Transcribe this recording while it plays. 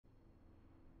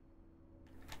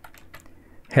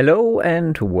Hello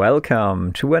and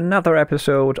welcome to another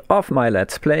episode of my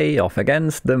Let's Play of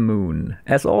Against the Moon,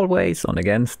 as always on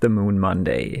Against the Moon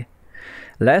Monday.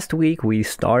 Last week we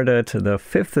started the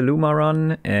 5th Luma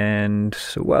run and,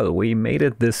 well, we made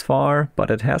it this far,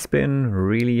 but it has been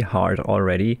really hard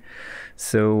already.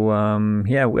 So,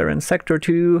 yeah, we're in Sector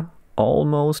 2,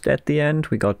 almost at the end.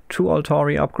 We got 2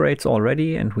 Ultori upgrades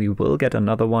already and we will get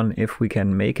another one if we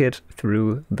can make it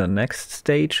through the next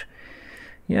stage.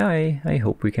 Yeah, I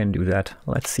hope we can do that.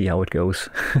 Let's see how it goes.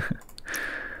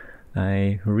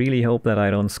 I really hope that I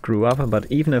don't screw up, but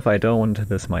even if I don't,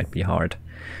 this might be hard.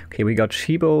 Okay, we got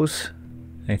Shibos.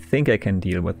 I think I can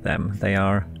deal with them. They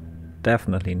are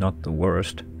definitely not the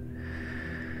worst.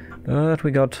 But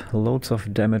we got loads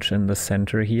of damage in the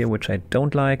center here, which I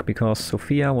don't like, because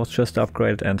Sophia was just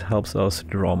upgraded and helps us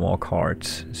draw more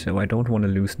cards. So I don't want to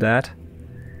lose that.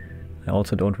 I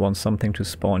also don't want something to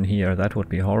spawn here, that would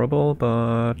be horrible,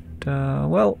 but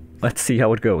well, let's see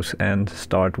how it goes and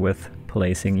start with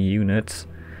placing units.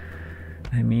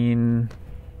 I mean,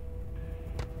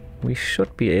 we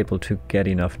should be able to get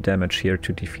enough damage here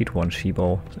to defeat one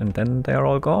Shibo, and then they're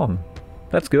all gone.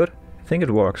 That's good, I think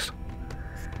it works.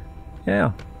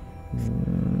 Yeah,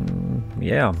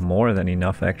 yeah, more than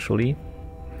enough actually.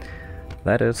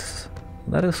 That is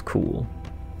cool.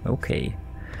 Okay.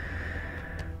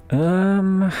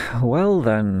 Well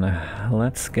then,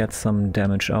 let's get some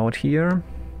damage out here.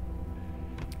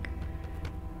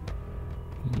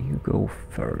 You go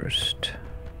first.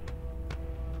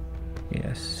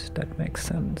 Yes, that makes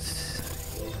sense.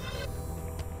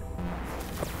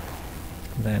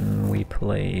 Then we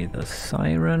play the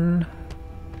Siren.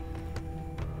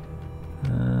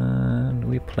 And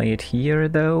we play it here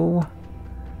though.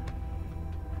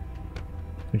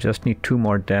 We just need 2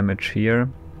 more damage here.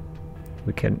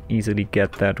 We can easily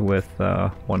get that with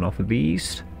one of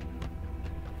these.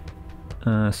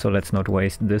 So let's not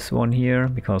waste this one here,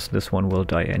 because this one will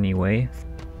die anyway.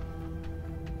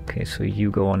 Okay, so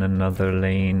you go on another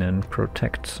lane and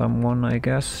protect someone, I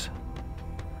guess.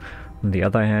 On the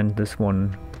other hand, this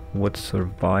one would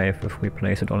survive if we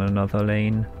place it on another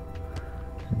lane.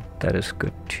 And that is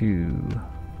good too.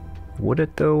 Would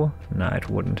it though? Nah,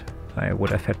 it wouldn't. I would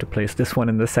have had to place this one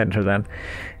in the center then.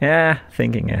 Yeah,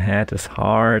 thinking ahead is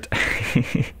hard.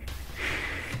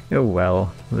 Oh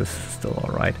well, this is still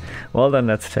alright. Well then,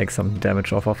 let's take some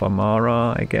damage off of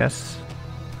Amara, I guess.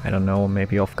 I don't know,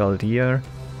 maybe off Galdir.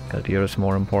 Galdir is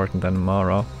more important than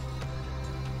Amara.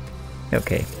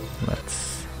 Okay,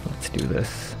 let's do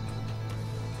this.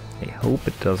 I hope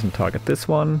it doesn't target this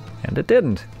one, and it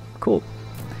didn't. Cool.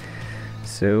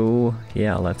 So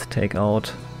yeah, let's take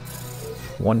out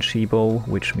one Shibo,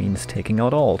 which means taking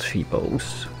out all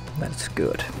Shibos. That's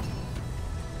good.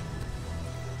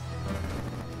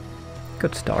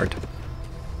 Good start.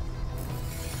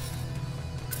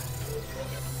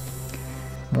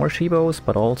 More Shibos,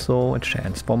 but also a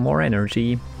chance for more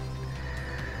energy.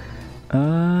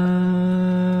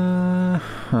 Well,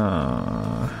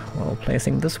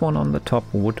 placing this one on the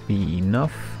top would be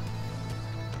enough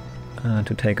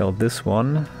to take out this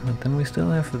one, but then we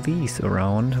still have these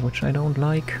around, which I don't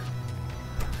like.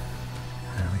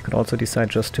 We could also decide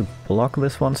just to block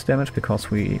this one's damage, because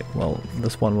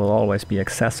this one will always be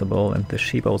accessible and the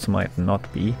Shibos might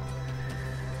not be.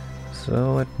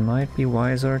 So it might be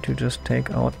wiser to just take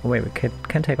out... Wait, we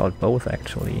can take out both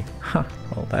actually. Huh,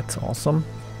 well that's awesome.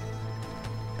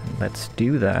 Then let's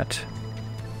do that.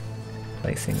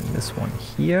 Placing this one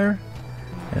here,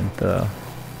 and the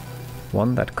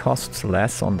one that costs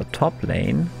less on the top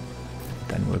lane,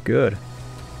 then we're good.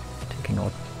 Taking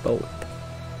out both.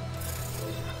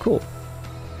 Cool.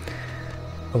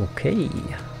 Okay.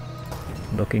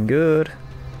 Looking good.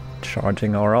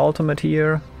 Charging our ultimate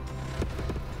here.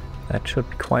 That should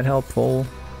be quite helpful.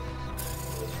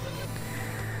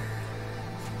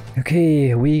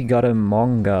 Okay, we got a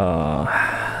manga.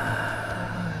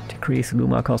 Increase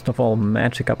Luma cost of all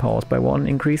Magicka powers by 1,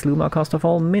 increase Luma cost of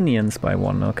all minions by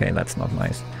 1. Okay, that's not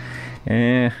nice.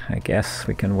 I guess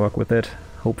we can work with it,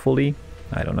 hopefully.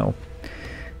 I don't know.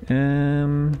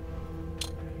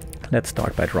 Let's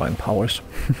start by drawing powers.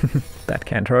 That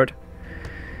can't hurt.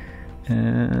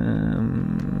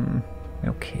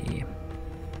 Okay.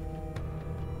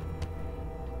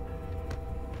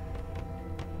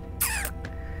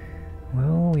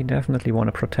 Well, we definitely want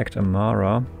to protect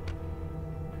Amara.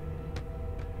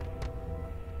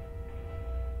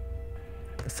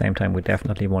 At the same time, we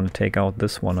definitely want to take out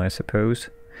this one, I suppose.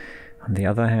 On the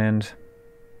other hand,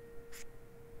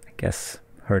 I guess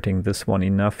hurting this one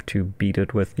enough to beat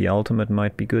it with the ultimate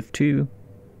might be good too.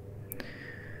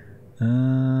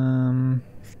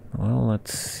 Well,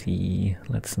 let's see.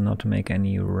 Let's not make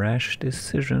any rash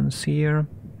decisions here.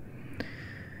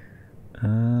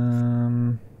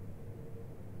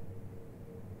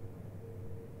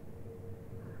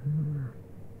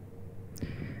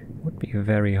 Would be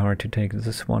very hard to take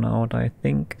this one out, I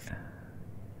think.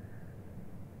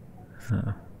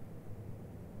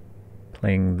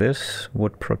 Playing this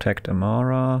would protect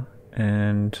Amara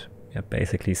and yeah,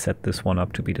 basically set this one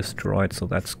up to be destroyed, so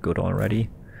that's good already.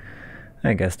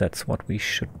 I guess that's what we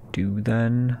should do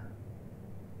then.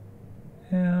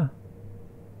 Yeah.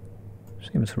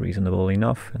 Seems reasonable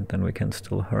enough, and then we can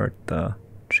still hurt the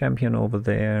champion over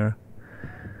there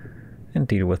and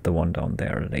deal with the one down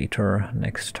there later,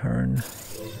 next turn.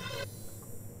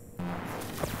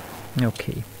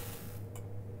 Okay.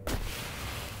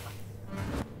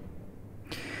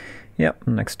 Yep,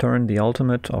 next turn the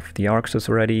ultimate of the arcs is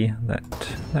ready.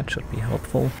 That should be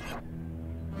helpful.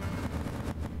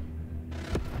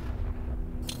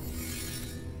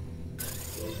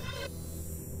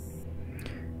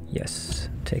 Yes,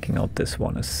 taking out this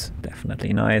one is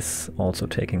definitely nice. Also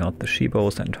taking out the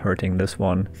Shibos and hurting this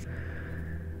one.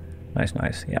 Nice,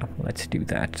 nice. Yeah, let's do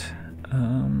that.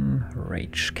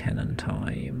 Rage cannon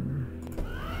time.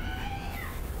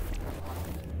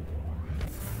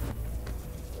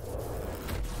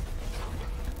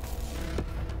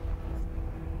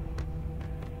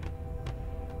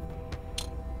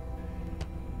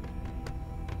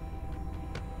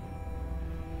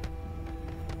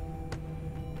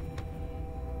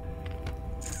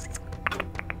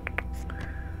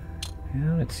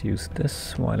 Yeah, let's use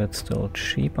this while it's still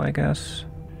cheap, I guess.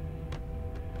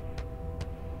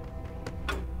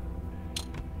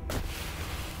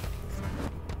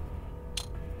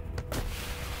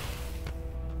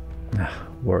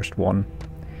 Worst one.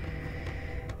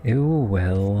 Oh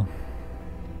well.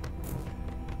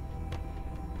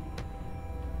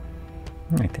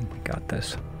 I think we got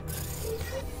this.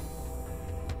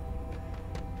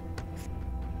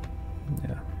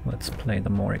 Yeah, let's play the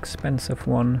more expensive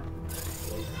one.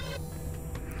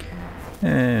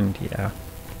 And yeah,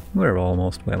 we're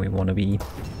almost where we want to be.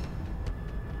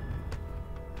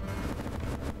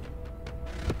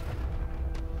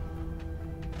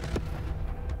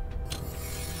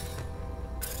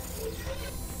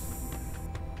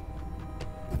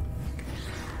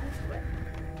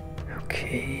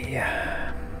 Okay,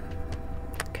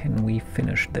 can we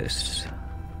finish this?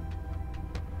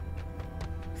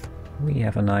 We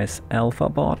have a nice alpha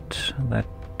bot that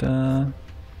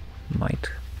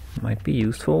might be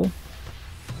useful.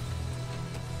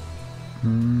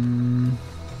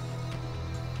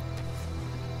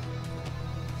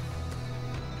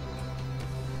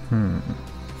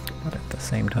 But at the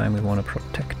same time we want to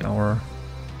protect our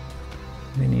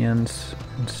minions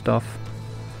and stuff.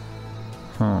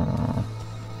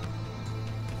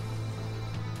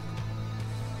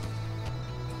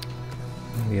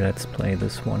 Maybe let's play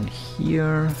this one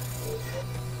here.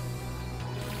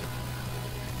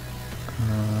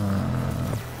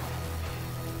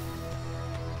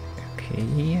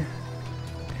 Okay,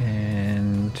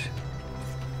 and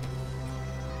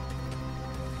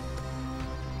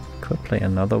could play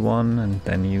another one and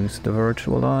then use the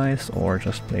virtual eyes, or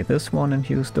just play this one and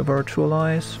use the virtual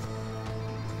eyes.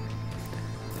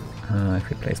 If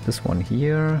we place this one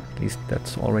here, at least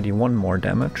that's already one more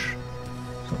damage,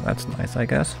 so that's nice, I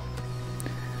guess.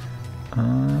 I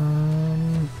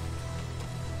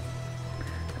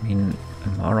mean,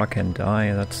 Amara can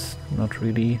die, that's not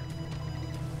really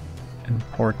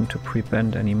important to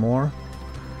prevent anymore.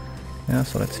 Yeah,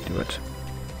 so let's do it.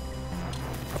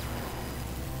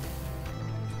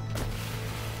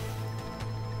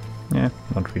 Yeah,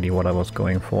 not really what I was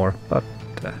going for, but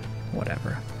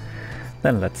whatever.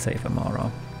 Then let's save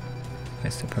Amara, I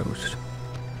suppose.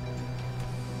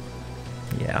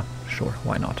 Yeah, sure,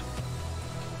 why not?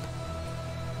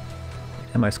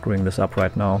 Am I screwing this up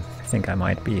right now? I think I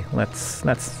might be. Let's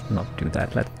not do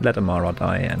that. Let Amara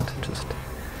die and just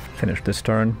finish this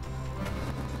turn.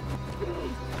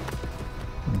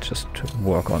 And just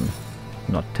work on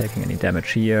not taking any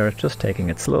damage here, just taking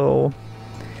it slow.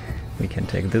 We can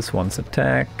take this one's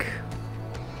attack.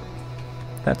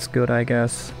 That's good, I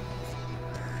guess.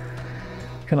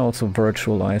 Can also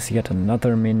virtualize yet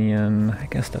another minion. I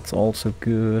guess that's also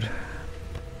good.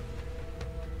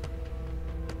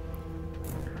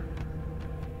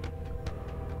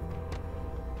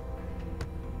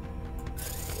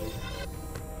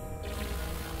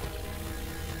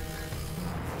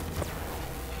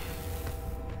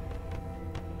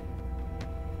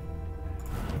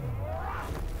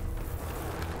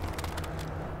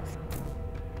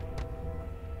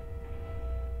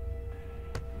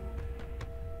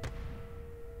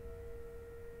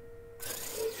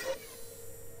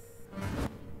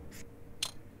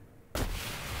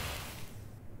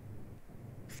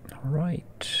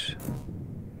 Right.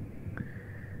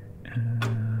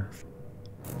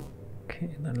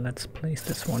 Okay, then let's place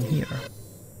this one here.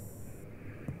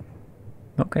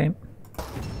 Okay.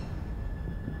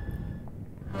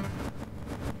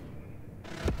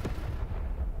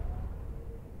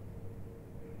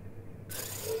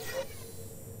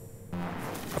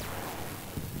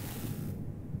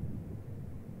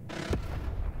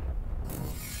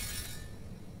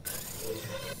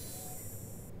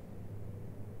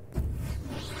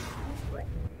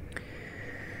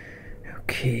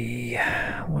 Okay,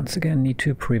 once again need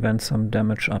to prevent some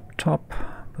damage up top,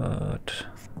 but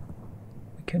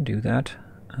we can do that.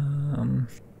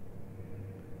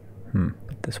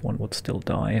 But this one would still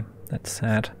die. That's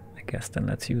sad. I guess then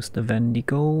let's use the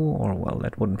Wendigo, or well,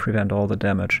 that wouldn't prevent all the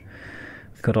damage.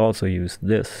 We could also use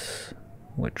this,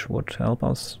 which would help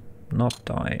us not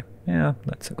die. Yeah,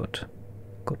 that's a good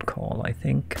call, I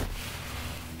think.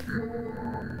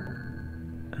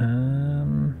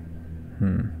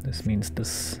 This means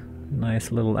this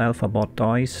nice little alpha bot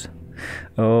dies.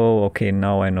 Oh, okay,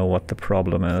 now I know what the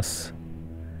problem is.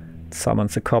 It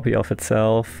summons a copy of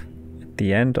itself at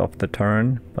the end of the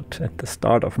turn, but at the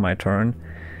start of my turn,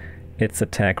 its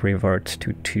attack reverts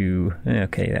to 2.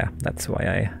 Okay, yeah, that's why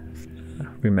I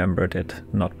remembered it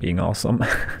not being awesome.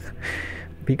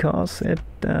 Because it,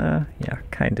 yeah,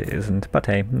 kinda isn't. But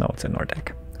hey, no, it's in our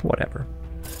deck. Whatever.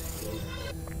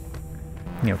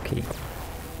 Okay.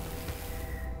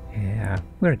 Yeah,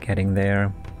 we're getting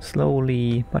there.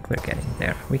 Slowly, but we're getting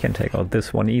there. We can take out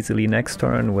this one easily next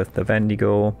turn with the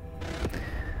Wendigo.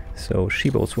 So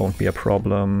Shibos won't be a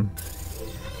problem.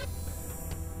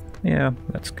 Yeah,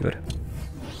 that's good.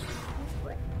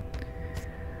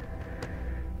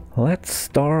 Let's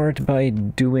start by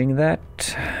doing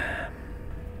that.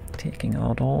 Taking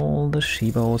out all the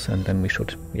Shibos, and then we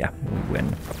should, yeah, we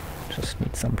win. Just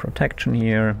need some protection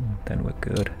here, then we're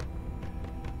good.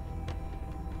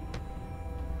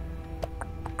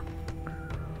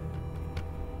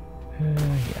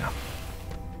 Yeah.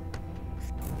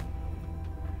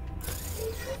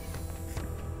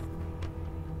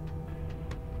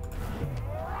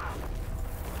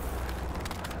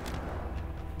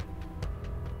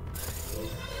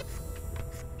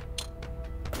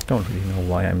 Don't really know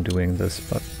why I'm doing this,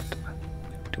 but I'm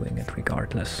doing it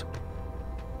regardless.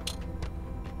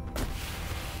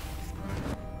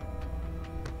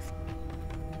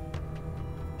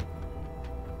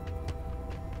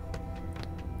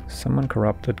 Summon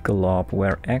Corrupted Galob,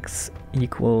 where X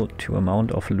equal to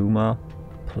amount of Luma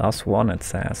 +1 it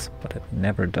says, but it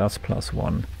never does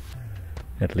 +1.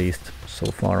 At least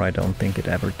so far I don't think it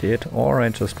ever did, or I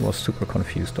just was super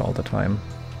confused all the time.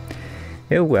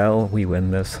 Oh well, we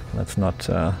win this. Let's not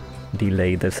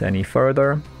delay this any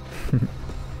further.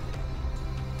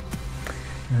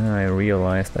 I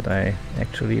realized that I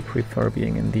actually prefer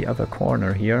being in the other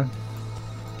corner here.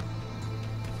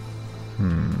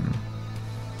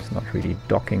 It's not really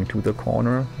docking to the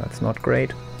corner. That's not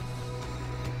great.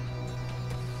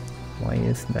 Why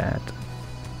is that?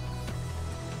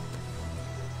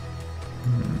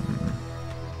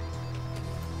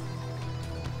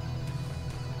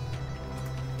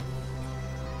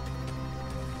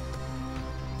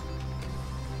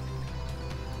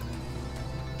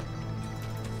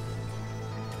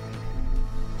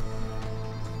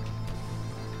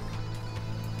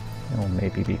 Oh,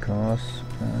 maybe because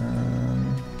I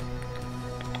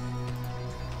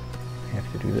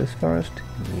have to do this first.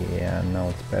 Yeah, now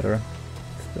it's better.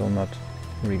 Still not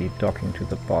really docking to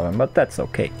the bottom, but that's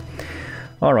okay.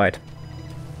 Alright,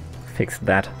 fix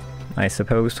that, I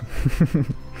suppose.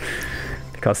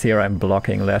 Because here I'm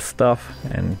blocking less stuff,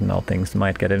 and now things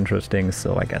might get interesting,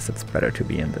 so I guess it's better to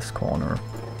be in this corner.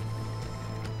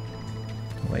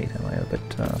 Wait, am I a bit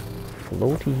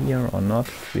floaty here or not?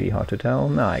 It's really hard to tell.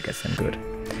 No, I guess I'm good.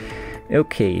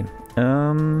 Okay,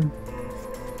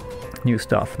 new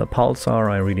stuff. The Pulsar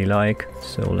I really like,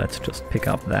 so let's just pick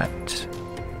up that.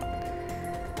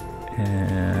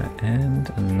 And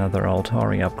another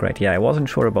Ultori upgrade. Yeah, I wasn't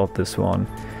sure about this one.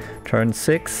 Turn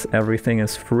 6, everything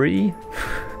is free.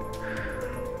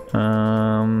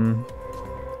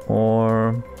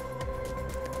 Or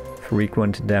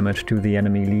frequent damage to the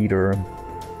enemy leader.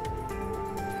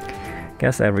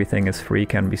 Guess everything is free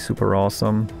can be super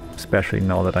awesome, especially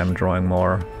now that I'm drawing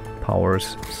more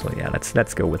powers. So yeah,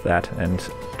 let's go with that and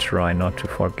try not to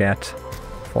forget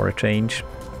for a change.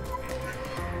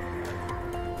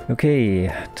 Okay,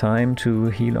 time to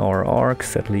heal our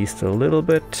arcs at least a little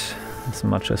bit, as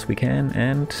much as we can,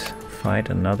 and fight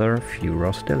another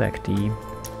Furos Delecti.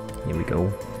 Here we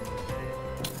go.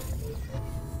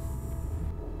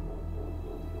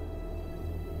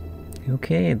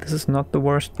 Okay, this is not the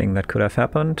worst thing that could have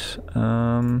happened.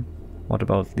 What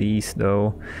about these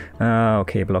though?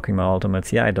 Okay, blocking my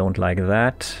ultimates. Yeah, I don't like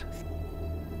that.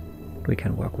 We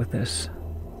can work with this.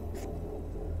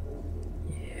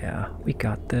 Yeah, we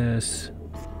got this.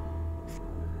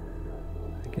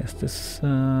 I guess this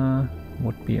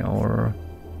would be our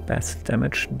best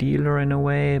damage dealer in a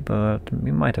way, but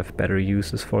we might have better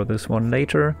uses for this one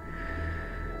later.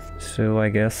 So I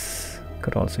guess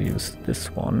could also use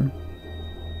this one.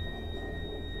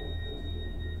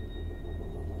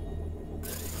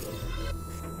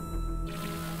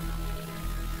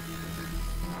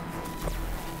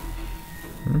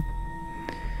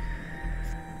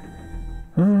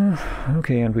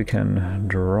 Okay, and we can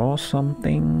draw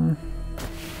something.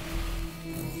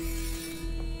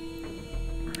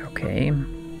 Okay.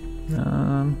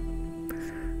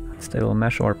 Stable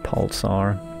mesh or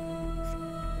pulsar.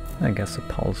 I guess a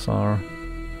pulsar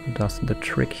does the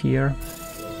trick here.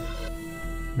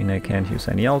 I mean, I can't use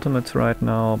any ultimates right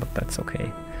now, but that's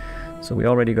okay. So we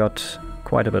already got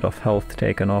quite a bit of health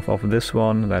taken off of this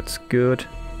one. That's good.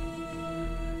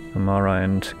 Amara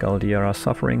and Galdia are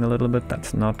suffering a little bit.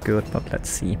 That's not good, but let's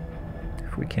see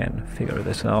if we can figure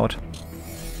this out.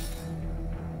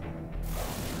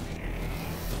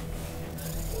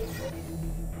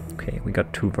 Okay, we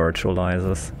got 2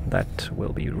 virtualizers. That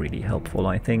will be really helpful,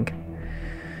 I think.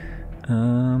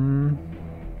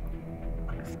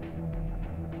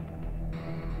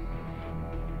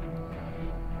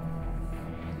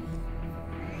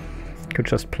 Could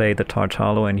just play the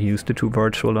Tartalo and use the 2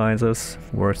 virtualizers.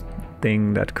 Worst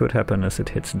thing that could happen is it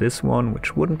hits this one,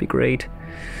 which wouldn't be great.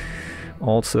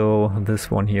 Also,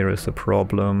 this one here is a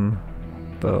problem,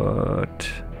 but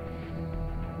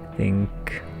I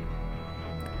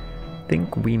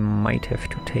think we might have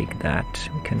to take that.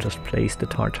 We can just place the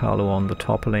Tartalo on the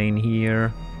top lane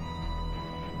here.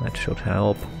 That should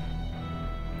help,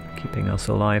 keeping us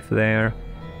alive there.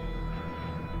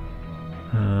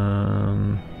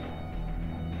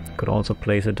 Could also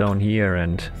place it down here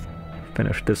and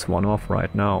finish this one off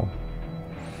right now.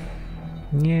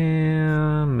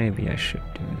 Yeah, maybe I should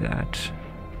do that.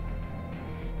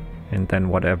 And then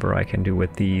whatever I can do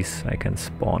with these, I can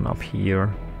spawn up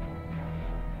here.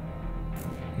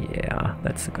 Yeah,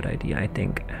 that's a good idea, I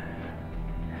think.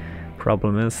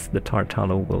 Problem is, the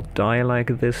Tartalo will die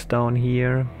like this down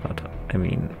here, but I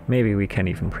mean, maybe we can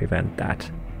even prevent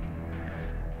that.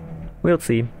 We'll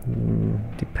see.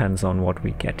 Depends on what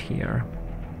we get here.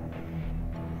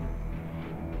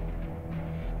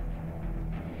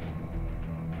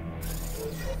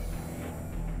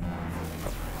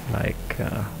 Like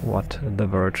what the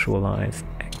virtualized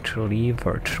actually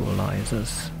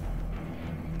virtualizes.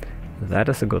 That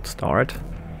is a good start.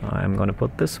 I'm gonna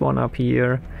put this one up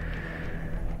here.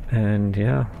 And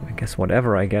yeah, I guess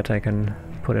whatever I get I can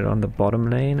put it on the bottom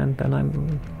lane and then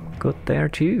I'm good there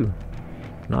too.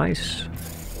 Nice.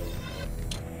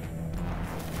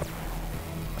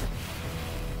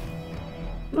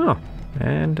 Oh,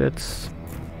 and it's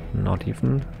not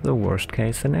even the worst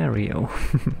case scenario.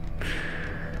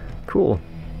 Cool.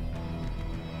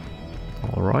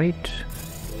 Alright.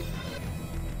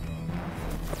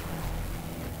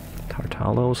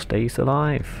 Tartalo stays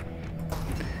alive.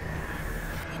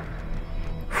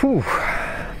 Whew.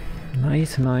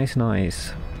 Nice, nice,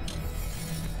 nice.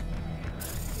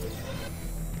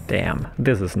 Damn,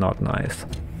 this is not nice.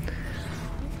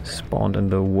 Spawned in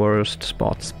the worst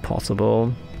spots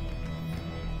possible.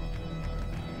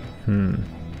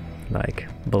 Like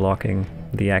blocking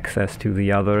the access to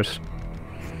the others.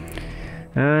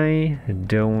 I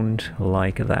don't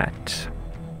like that.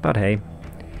 But hey,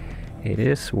 it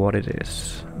is what it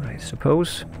is, I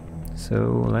suppose.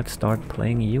 So let's start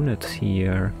playing units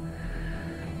here.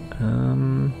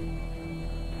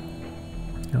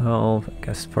 Well, I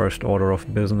guess first order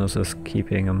of business is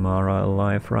keeping Amara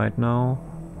alive right now.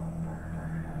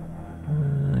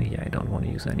 Yeah, I don't want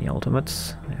to use any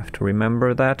ultimates. I have to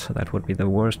remember that. That would be the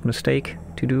worst mistake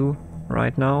to do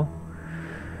right now.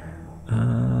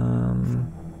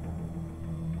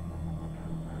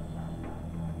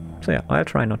 So yeah, I'll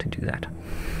try not to do that.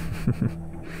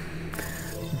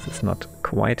 This is not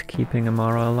quite keeping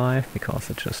Amara alive because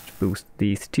it just boosts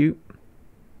these 2.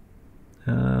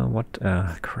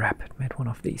 Crap, it made one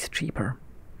of these cheaper.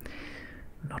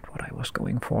 Not what I was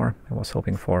going for. I was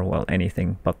hoping for, well,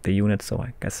 anything but the units, so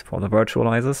I guess for the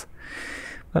virtualizers.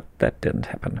 But that didn't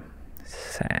happen.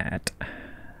 Sad.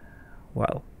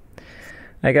 Well,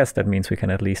 I guess that means we can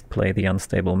at least play the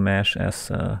unstable mesh as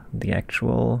the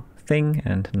actual thing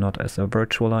and not as a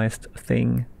virtualized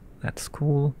thing. That's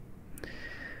cool.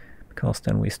 Because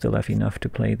then we still have enough to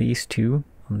play these 2.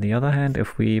 On the other hand,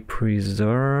 if we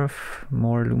preserve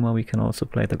more Luma, we can also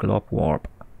play the Glob Warp.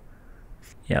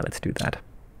 Yeah, let's do that.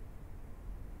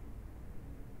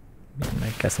 I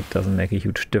guess it doesn't make a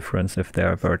huge difference if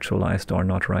they're virtualized or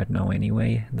not right now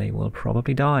anyway. They will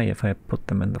probably die if I put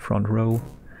them in the front row.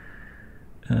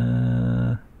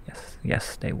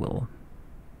 Yes, they will.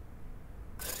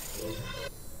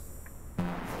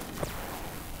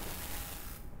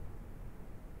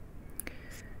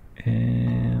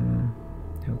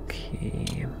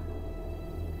 Okay.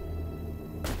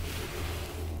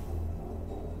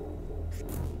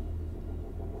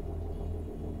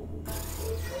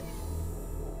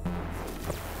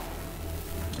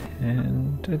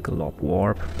 And a Glob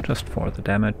Warp, just for the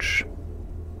damage.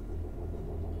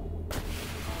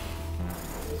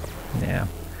 Yeah,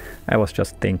 I was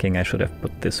just thinking I should have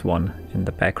put this one in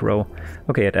the back row.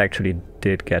 Okay, it actually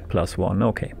did get +1.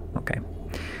 Okay.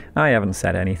 I haven't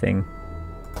said anything.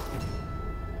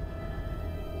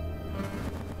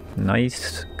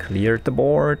 Nice, cleared the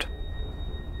board.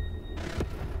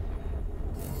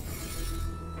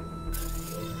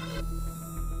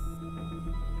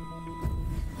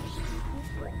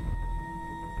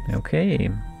 Okay,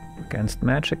 against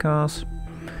Magickas.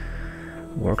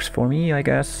 Works for me, I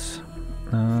guess.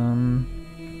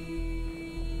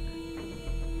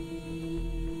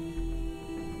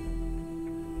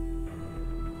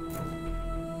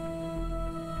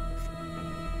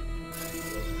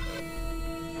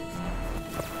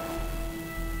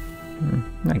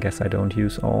 I guess I don't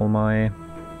use all my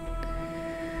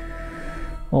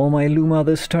Luma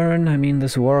this turn. I mean,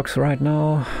 this works right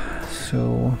now,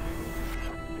 so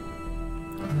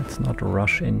let's not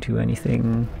rush into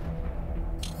anything.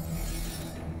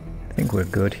 I think we're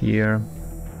good here.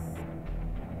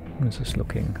 This is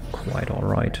looking quite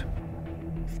alright.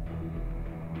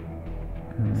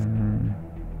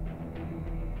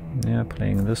 Yeah,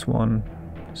 playing this one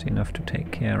is enough to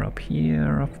take care up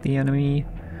here of the enemy.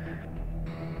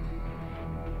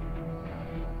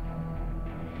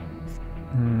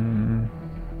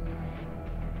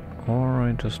 Or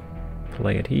I just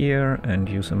play it here and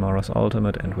use Amara's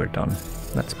ultimate and we're done.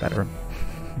 That's better.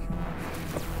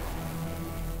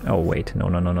 Oh wait,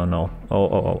 no.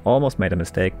 Oh, almost made a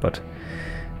mistake, but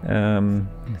I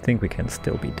think we can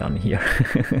still be done here.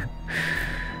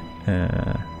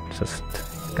 Just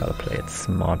gotta play it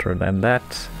smarter than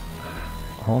that.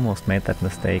 Almost made that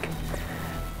mistake.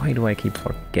 Why do I keep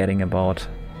forgetting about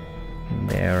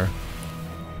their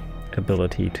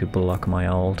ability to block my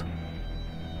ult?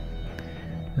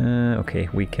 Okay,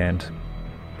 we can't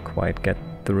quite get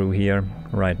through here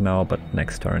right now, but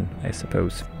next turn, I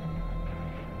suppose.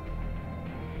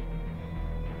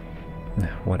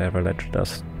 Whatever, let's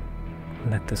just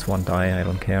let this one die, I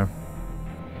don't care.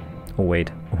 Oh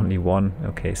wait, only one?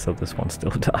 Okay, so this one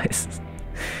still dies.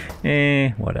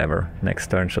 Whatever, next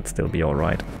turn should still be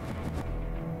alright.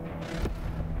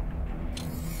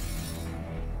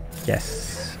 Yes.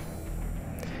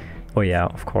 Oh yeah,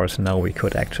 of course, now we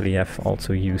could actually have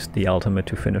also used the ultimate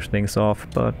to finish things off,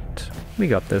 but we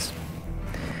got this.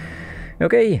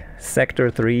 Okay,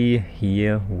 Sector 3,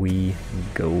 here we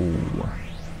go.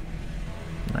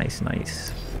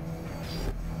 Nice.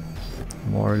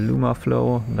 More Luma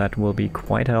flow, that will be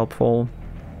quite helpful.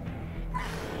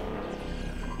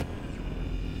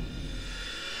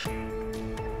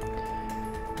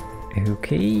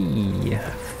 Okay,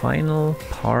 final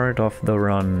part of the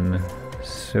run.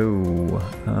 So,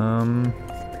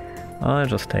 I'll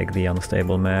just take the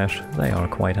unstable mesh. They are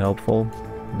quite helpful.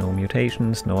 No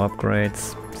mutations, no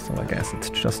upgrades, so I guess it's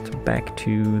just back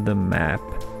to the map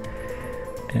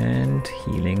and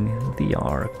healing the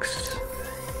arcs.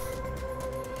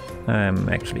 I'm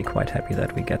actually quite happy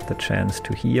that we get the chance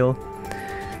to heal.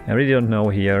 I really don't know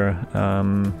here.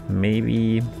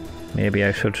 Maybe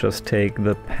I should just take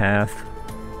the path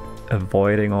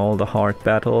avoiding all the hard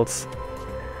battles.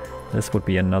 This would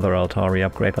be another Ultori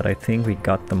upgrade, but I think we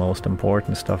got the most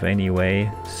important stuff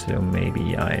anyway, so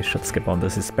maybe I should skip on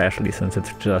this, especially since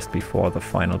it's just before the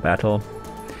final battle.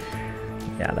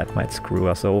 Yeah, that might screw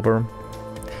us over.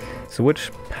 So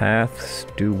which paths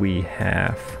do we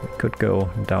have? We could go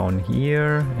down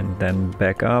here and then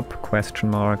back up, question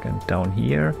mark, and down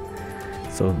here.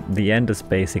 So the end is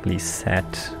basically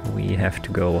set. We have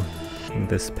to go in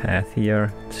this path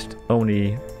here.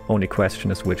 Only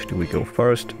question is which do we go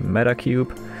first? Meta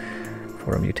Cube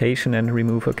for a mutation and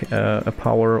remove a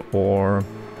power, or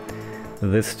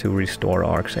this to restore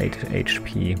Arc's 8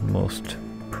 HP, most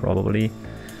probably.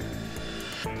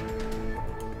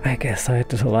 I guess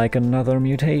I'd like another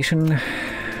mutation.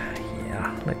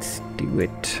 Yeah, let's do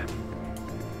it.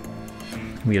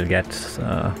 We'll get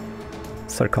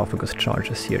sarcophagus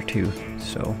charges here too,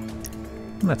 so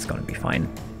that's gonna be fine.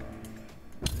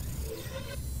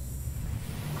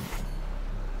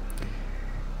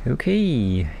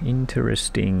 Okay,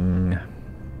 interesting.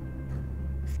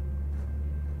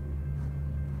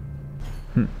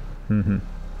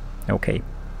 Okay.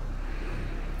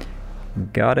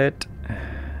 Got it.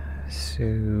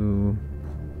 So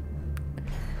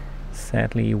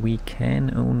sadly we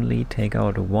can only take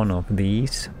out one of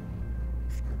these.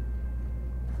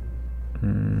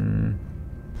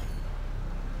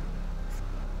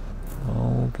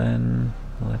 Well then,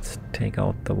 let's take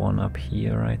out the one up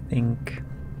here, I think.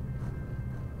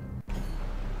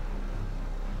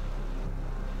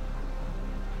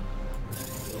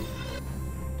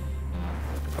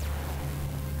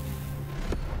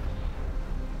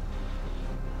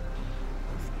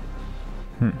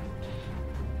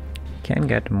 Can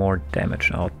get more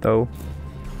damage out though.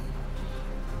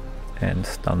 And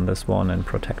stun this one and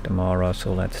protect Amara,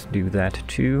 so let's do that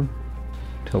too.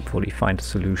 To hopefully find a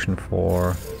solution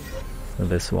for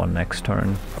this one next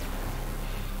turn.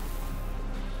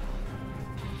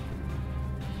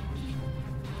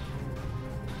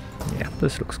 Yeah,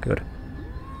 this looks good.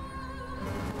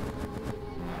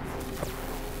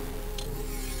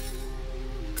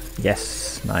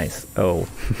 Yes, nice. Oh,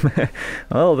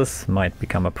 well, this might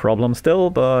become a problem still,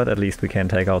 but at least we can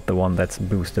take out the one that's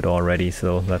boosted already,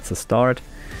 so that's a start.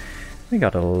 We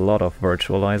got a lot of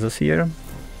virtualizers here.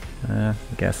 I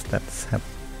guess that's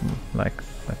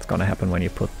that's gonna happen when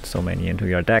you put so many into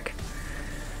your deck.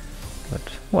 But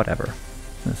whatever,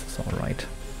 this is alright.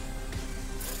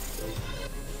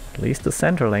 At least the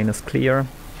center lane is clear.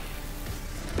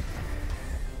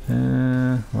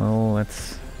 Well,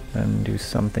 let's then do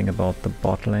something about the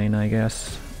bot lane, I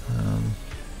guess.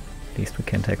 At least we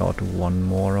can take out one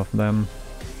more of them.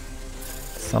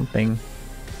 Something.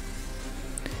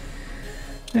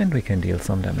 And we can deal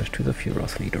some damage to the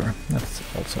Furos leader. That's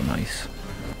also nice.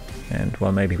 And,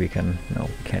 well, maybe we can... No,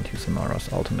 we can't use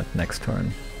Amara's ultimate next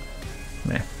turn.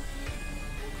 Meh.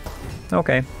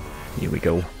 Okay, here we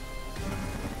go.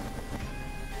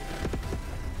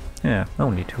 Yeah,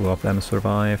 only two of them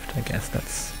survived. I guess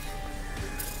that's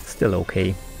still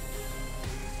okay.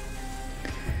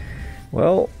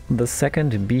 Well, the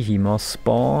second behemoth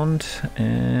spawned,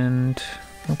 and...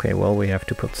 Okay, well, we have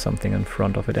to put something in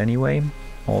front of it anyway.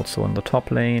 Also in the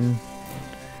top lane.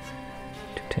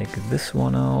 To take this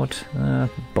one out.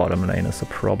 Bottom lane is a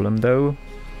problem, though.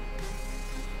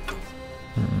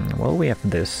 Well, we have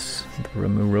this. The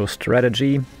Remuro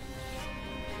strategy.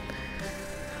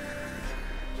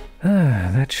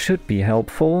 That should be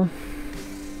helpful.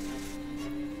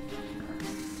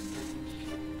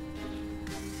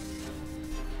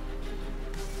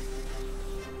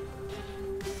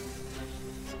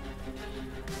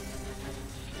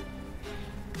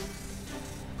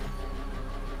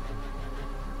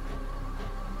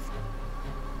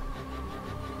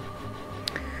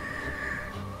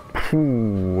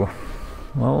 Ooh.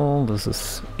 Well, this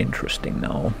is interesting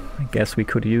now. I guess we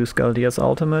could use Galdia's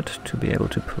ultimate to be able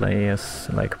to play as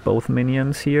like both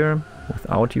minions here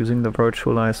without using the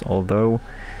virtualize, although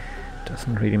it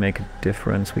doesn't really make a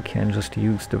difference. We can just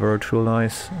use the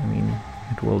virtualize. I mean,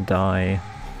 it will die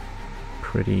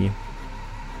pretty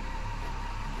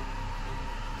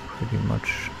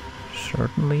much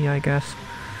certainly, I guess.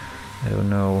 I don't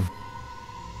know.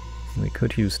 We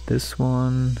could use this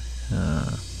one.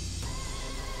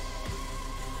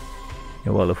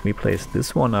 Yeah, well, if we place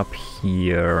this one up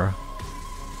here,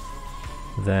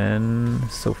 then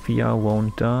Sophia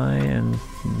won't die, and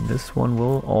this one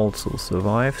will also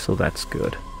survive, so that's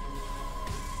good.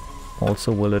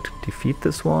 Also, will it defeat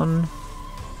this one?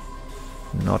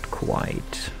 Not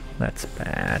quite. That's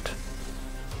bad.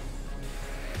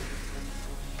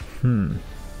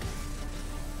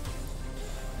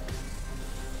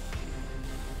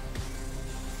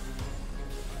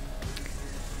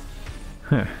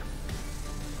 Huh.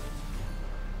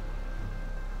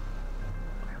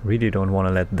 Really don't want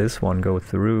to let this one go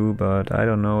through, but I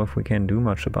don't know if we can do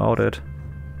much about it.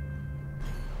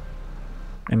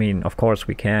 I mean, of course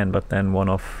we can, but then one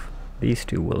of these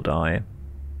two will die.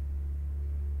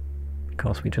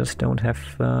 Because we just don't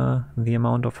have the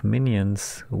amount of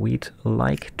minions we'd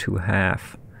like to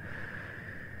have.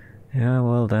 Yeah,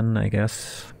 well then I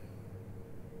guess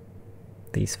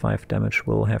these 5 damage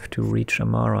will have to reach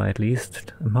Amara at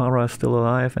least. Amara is still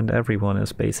alive and everyone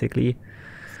is basically.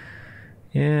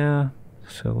 Yeah,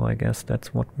 so I guess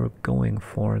that's what we're going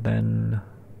for then.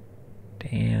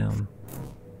 Damn.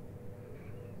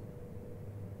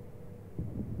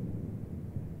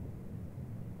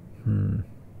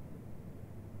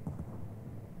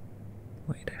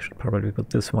 Wait, I should probably put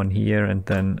this one here and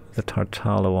then the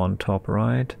Tartalo on top,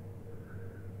 right?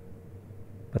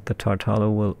 But the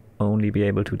Tartalo will only be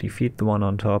able to defeat the one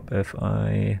on top if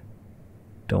I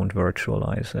don't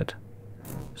virtualize it.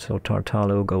 So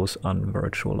Tartalo goes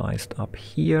unvirtualized up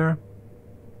here.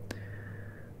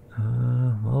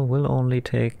 Well, we'll only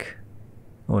take...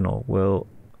 Oh no, will...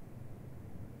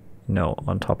 No,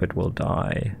 on top it will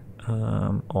die.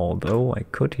 Although I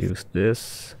could use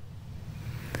this.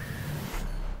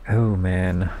 Oh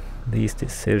man, these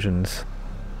decisions.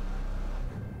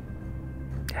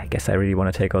 I guess I really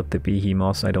want to take out the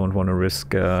behemoths. I don't want to risk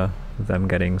them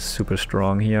getting super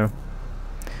strong here.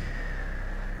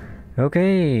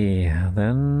 Okay,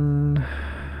 then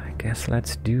I guess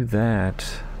let's do that.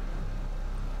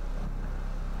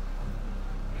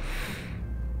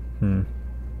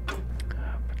 But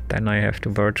then I have to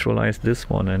virtualize this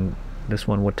one, and this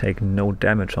one would take no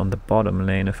damage on the bottom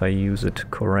lane if I use it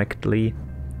correctly.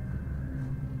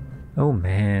 Oh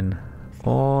man.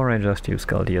 Or I just use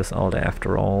Galdia's ult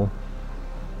after all.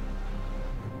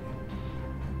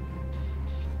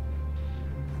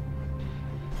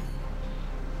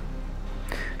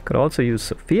 Could also use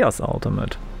Sophia's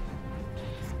ultimate.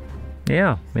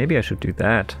 Yeah, maybe I should do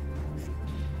that.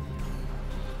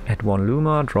 Add 1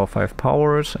 Luma, draw 5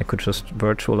 powers. I could just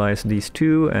virtualize these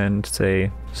two and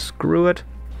say, screw it.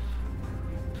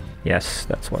 Yes,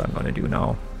 that's what I'm gonna do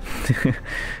now.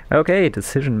 Okay,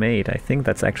 decision made. I think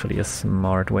that's actually a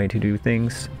smart way to do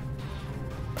things.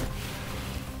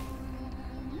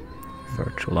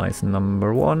 Virtualize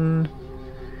number 1.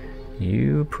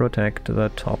 You protect the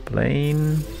top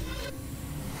lane.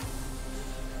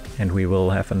 And we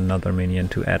will have another minion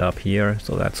to add up here,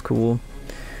 so that's cool.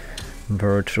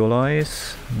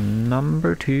 Virtualize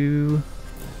number 2.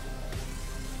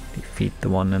 Defeat the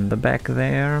one in the back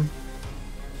there.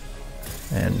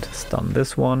 And stun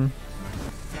this one.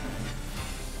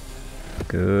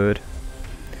 Good.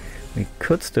 We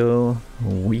could still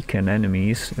weaken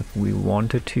enemies if we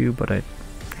wanted to, but I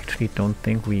actually don't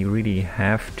think we really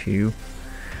have to.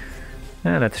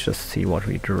 Let's just see what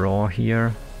we draw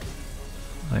here.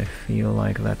 I feel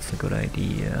like that's a good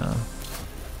idea.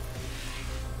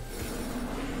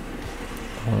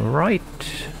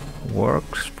 Alright,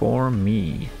 works for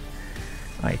me,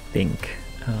 I think.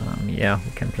 Yeah,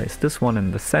 we can place this one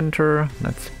in the center.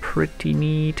 That's pretty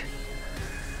neat.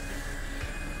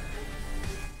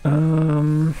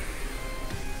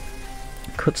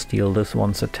 Could steal this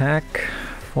one's attack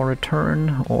for a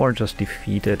turn, or just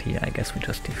defeat it. Yeah, I guess we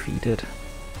just defeat it.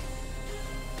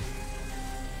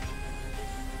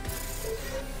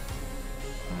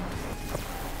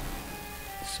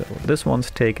 So this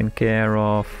one's taken care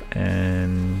of,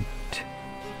 and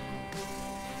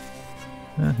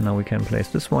now we can place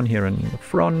this one here in the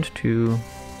front to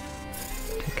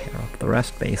take care of the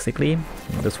rest, basically.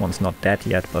 This one's not dead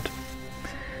yet, but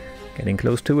getting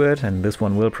close to it, and this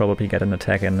one will probably get an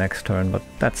attack in next turn, but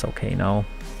that's okay now.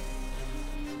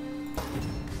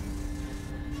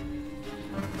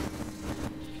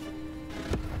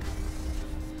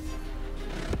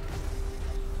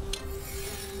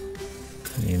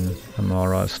 I mean,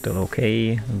 Amara is still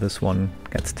okay. This one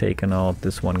gets taken out,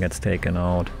 this one gets taken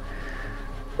out.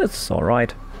 That's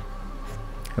alright.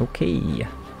 Okay.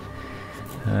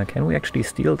 Can we actually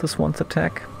steal this one's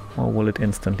attack? Or will it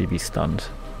instantly be stunned?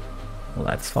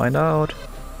 Let's find out.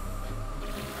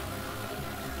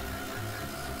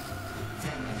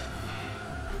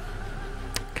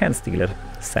 Can't steal it.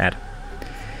 Sad.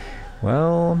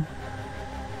 Well,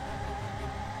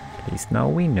 at least now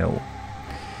we know.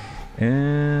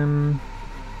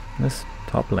 This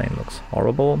top lane looks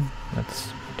horrible. Let's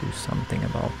do something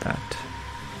about that.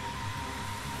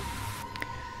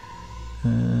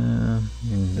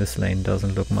 This lane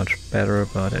doesn't look much better,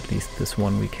 but at least this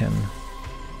one we can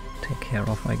take care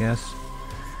of, I guess.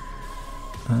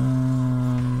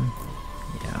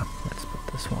 Yeah, let's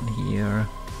put this one here.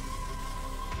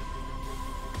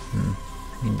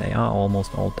 I mean, they are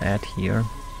almost all dead here.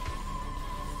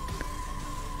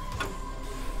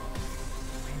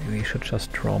 Maybe we should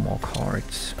just draw more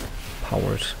cards,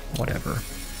 powers, whatever.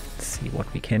 Let's see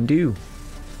what we can do.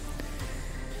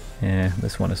 Yeah,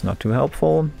 this one is not too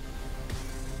helpful.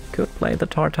 Could play the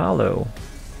Tartalo.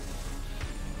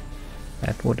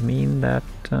 That would mean that,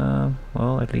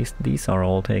 well, at least these are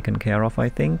all taken care of, I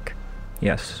think.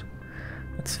 Yes,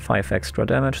 that's 5 extra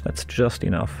damage, that's just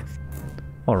enough.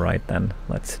 Alright then,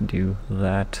 let's do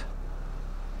that.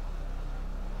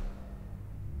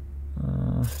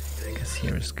 I guess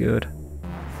here is good.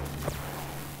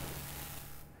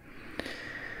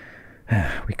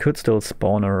 We could still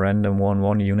spawn a random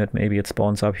 1/1 unit. Maybe it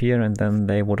spawns up here and then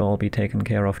they would all be taken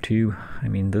care of too. I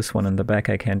mean, this one in the back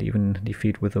I can't even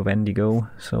defeat with a Wendigo.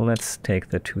 So let's take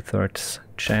the 2/3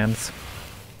 chance.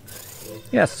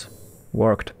 Yes,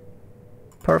 worked.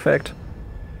 Perfect.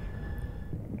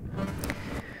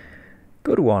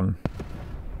 Good one.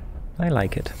 I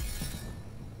like it.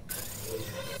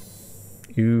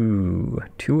 Ooh,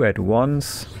 2 at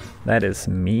once. That is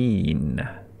mean.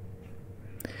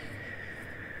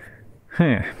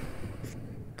 Huh.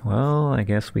 Well, I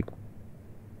guess we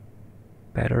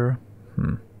better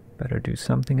do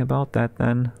something about that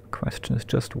then. Question is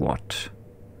just what.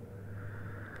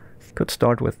 Could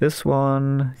start with this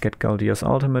one, get Galdia's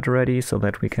ultimate ready so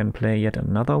that we can play yet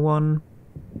another one.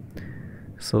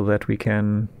 So that we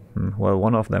can... well,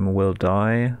 one of them will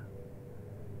die.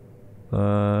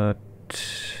 But...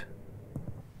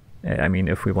 I mean,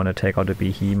 if we want to take out a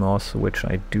behemoth, which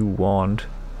I do want...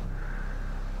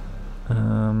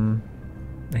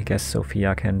 I guess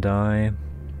Sophia can die.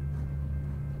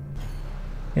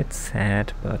 It's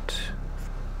sad, but...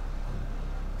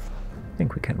 I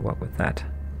think we can work with that.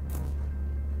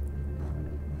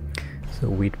 So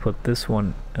we'd put this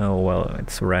one... oh well,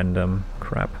 it's random.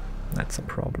 Crap, that's a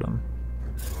problem.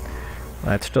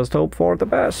 Let's just hope for the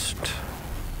best.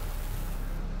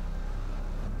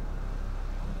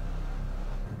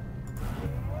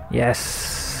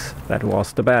 Yes, that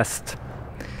was the best.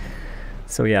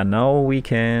 So yeah, now we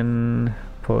can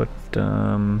put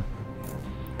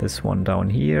this one down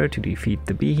here to defeat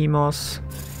the behemoth.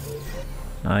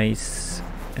 Nice.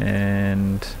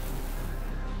 And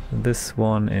this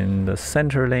one in the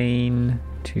center lane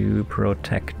to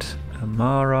protect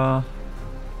Amara.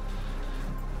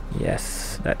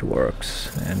 Yes, that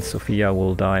works. And Sophia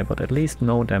will die, but at least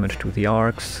no damage to the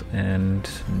arcs and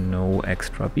no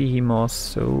extra behemoths,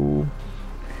 so...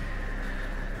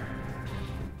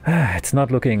 it's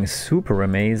not looking super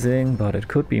amazing, but it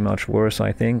could be much worse,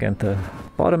 I think, and the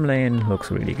bottom lane looks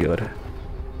really good.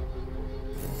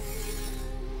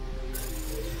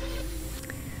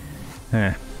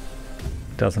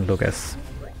 Doesn't look as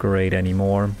great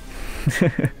anymore.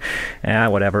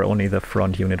 Whatever, only the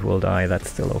front unit will die,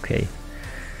 that's still okay.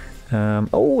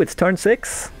 Oh, it's turn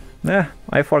 6!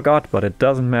 I forgot, but it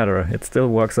doesn't matter, it still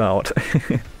works out.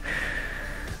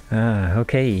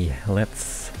 Okay,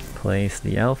 let's place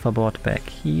the alpha bot back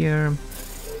here.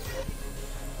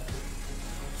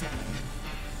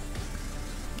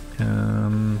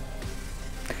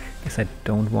 Guess I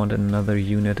don't want another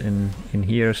unit in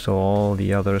here, so all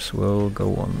the others will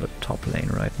go on the top lane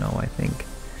right now, I think.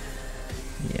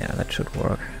 Yeah, that should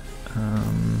work.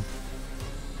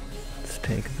 Let's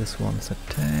take this one's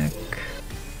attack.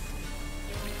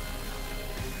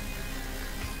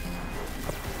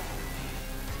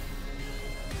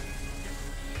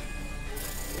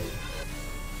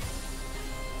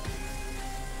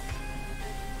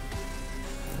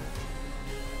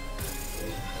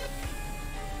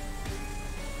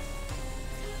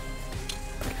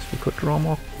 Could draw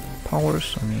more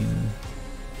powers, I mean,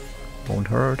 won't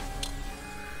hurt.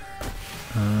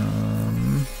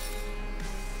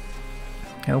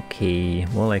 Okay,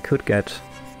 well I could get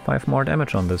 5 more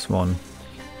damage on this one.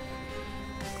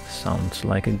 Sounds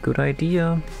like a good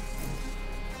idea.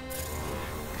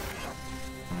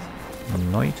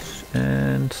 Nice,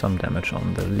 and some damage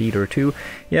on the leader too.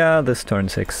 Yeah, this turn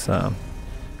 6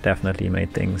 definitely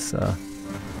made things a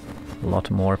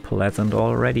lot more pleasant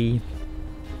already.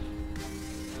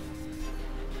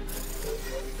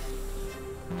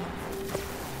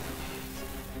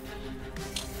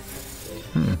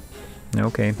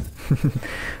 Okay,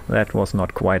 that was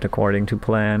not quite according to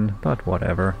plan, but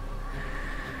whatever.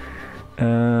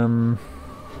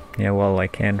 Yeah, well, I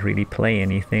can't really play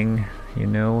anything, you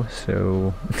know,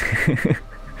 so...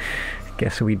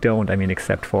 guess we don't, I mean,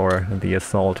 except for the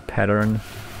assault pattern.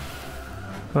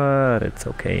 But it's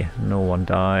okay, no one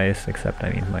dies, except, I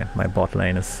mean, my bot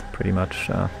lane is pretty much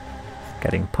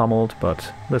getting pummeled,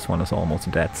 but this one is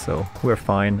almost dead, so we're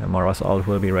fine. Amara's ult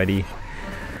will be ready.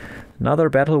 Another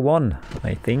battle won,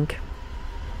 I think.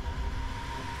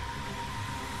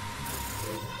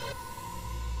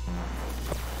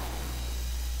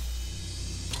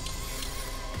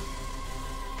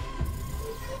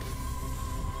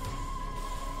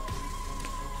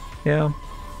 Yeah,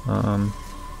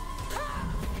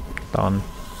 done.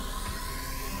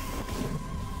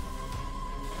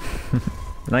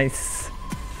 Nice.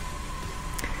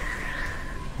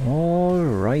 All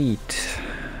right.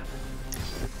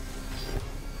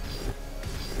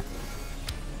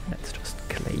 Let's just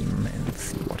claim and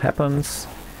see what happens.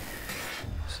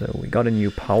 So we got a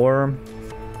new power.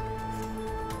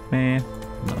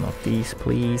 None of these,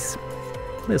 please.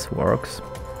 This works.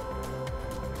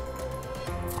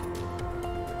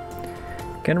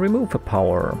 Can remove a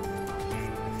power.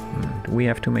 Do we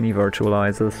have too many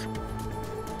virtualizers?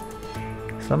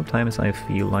 Sometimes I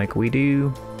feel like we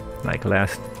do. Like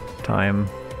last time,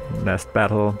 last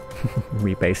battle,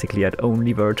 we basically had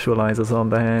only virtualizers on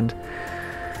the hand.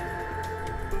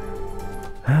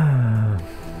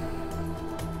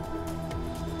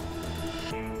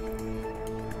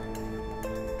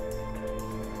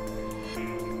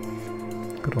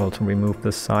 Could also remove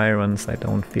the sirens. I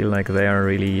don't feel like they are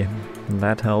really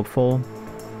that helpful.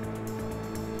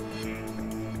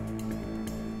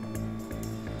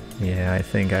 Yeah, I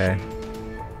think I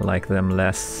like them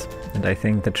less, and I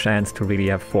think the chance to really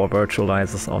have 4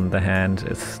 virtualizers on the hand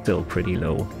is still pretty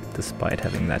low, despite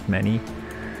having that many.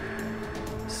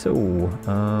 So,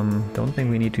 don't think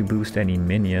we need to boost any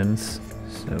minions,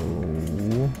 so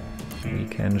we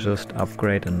can just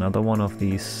upgrade another one of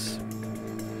these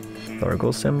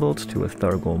Thurgle symbols to a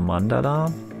Thurgle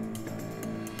mandala.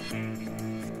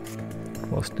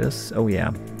 What was this? Oh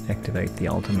yeah, activate the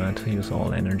ultimate, use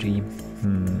all energy. I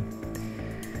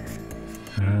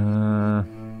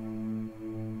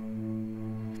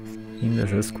mean,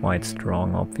 this is quite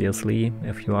strong, obviously,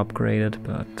 if you upgrade it,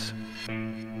 but...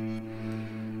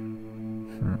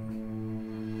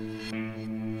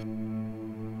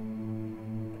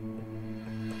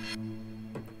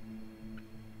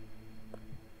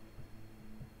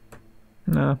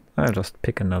 No, I'll just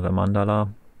pick another mandala.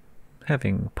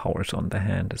 Having powers on the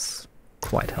hand is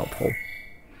quite helpful.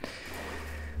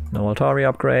 No Ultori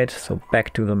upgrade, so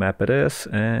back to the map it is,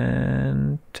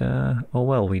 and oh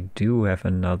well, we do have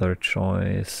another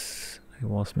choice. I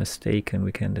was mistaken,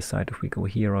 we can decide if we go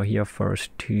here or here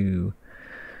first too.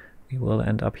 We will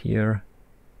end up here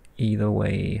either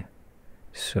way.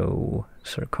 So,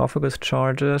 sarcophagus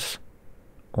charges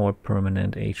or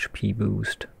permanent HP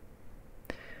boost.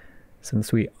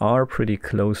 Since we are pretty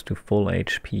close to full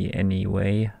HP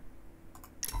anyway,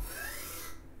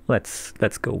 let's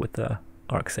go with the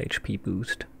Ark's HP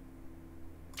boost.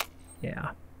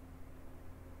 Yeah.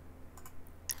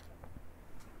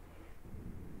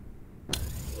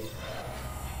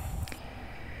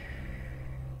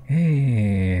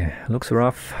 Hey, looks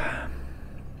rough.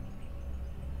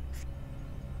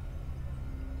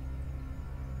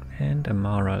 And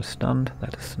Amara is stunned,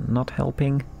 that is not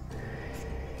helping.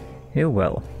 Oh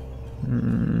well.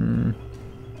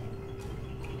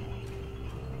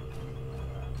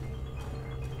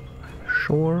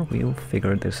 Sure, we'll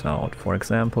figure this out. For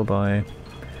example, by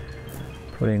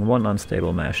putting one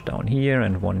unstable mesh down here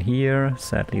and one here.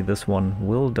 Sadly, this one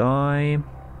will die.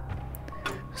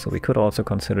 So we could also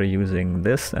consider using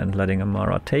this and letting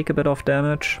Amara take a bit of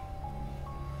damage.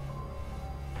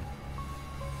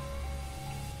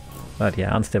 But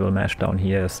yeah, unstable mesh down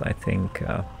here is, I think,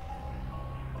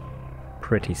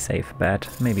 pretty safe bet.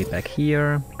 Maybe back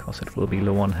here, because it will be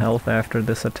low on health after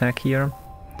this attack here.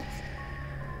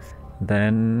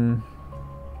 Then,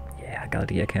 yeah,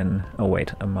 Galdia can... Oh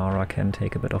wait, Amara can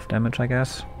take a bit of damage, I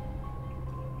guess.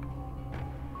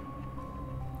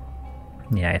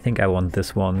 Yeah, I think I want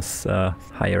this one's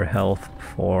higher health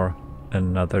for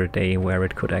another day where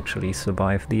it could actually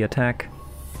survive the attack.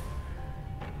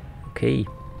 Okay,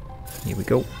 here we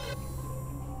go.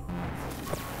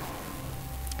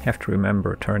 Have to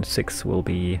remember, turn 6 will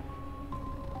be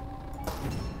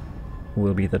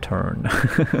the turn.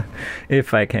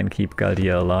 If I can keep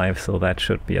Galdia alive, so that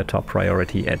should be a top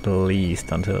priority at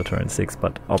least until turn 6,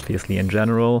 but obviously in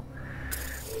general,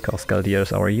 because Galdia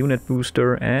is our unit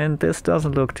booster, and this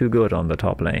doesn't look too good on the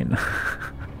top lane.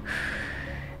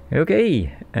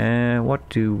 Okay, what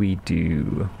do we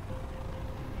do?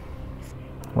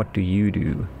 What do you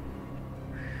do?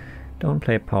 Don't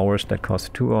play powers that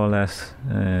cost 2 or less.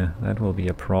 That will be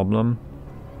a problem.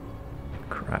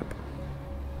 Crap.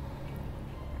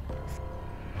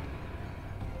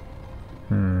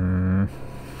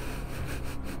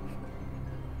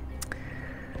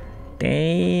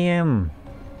 Damn.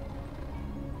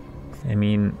 I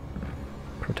mean,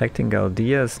 protecting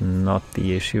Galdia is not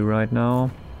the issue right now.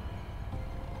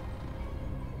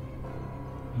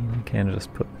 You can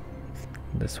just put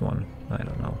this one, I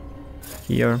don't know,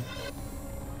 here.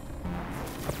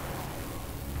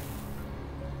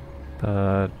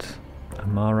 But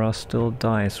Amara still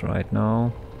dies right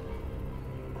now.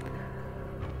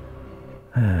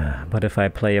 But if I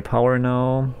play a power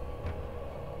now,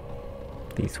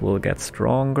 these will get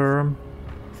stronger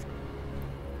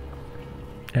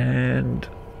and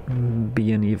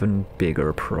be an even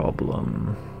bigger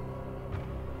problem.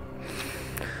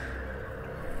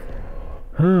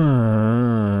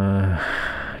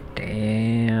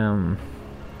 Damn.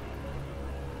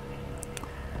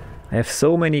 I have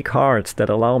so many cards that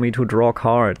allow me to draw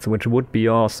cards, which would be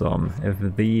awesome if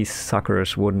these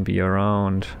suckers wouldn't be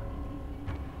around.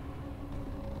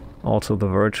 Also the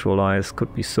virtualize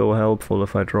could be so helpful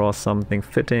if I draw something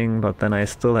fitting, but then I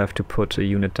still have to put a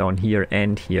unit down here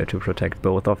and here to protect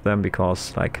both of them,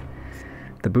 because like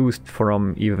the boost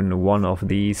from even one of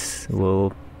these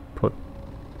will put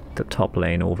the top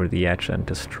lane over the edge and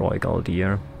destroy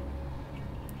Galdir.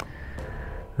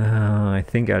 I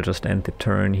think I'll just end the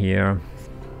turn here.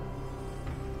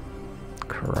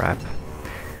 Crap.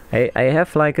 I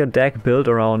have like a deck built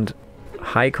around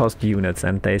high cost units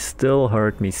and they still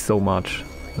hurt me so much.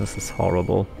 This is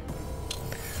horrible.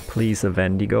 Please a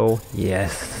Wendigo.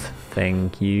 Yes,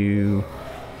 thank you.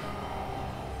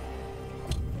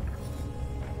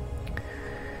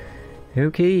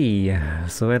 Okay,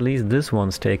 so at least this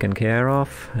one's taken care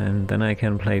of, and then I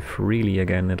can play freely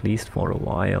again, at least for a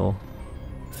while.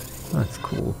 That's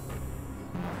cool.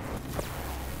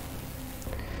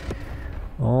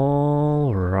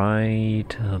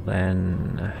 Alright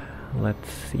then, let's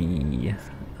see.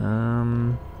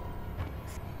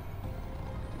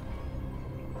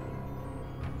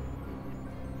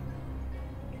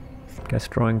 Guess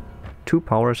drawing 2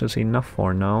 powers is enough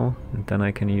for now, and then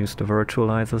I can use the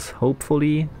virtualizers,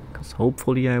 hopefully, because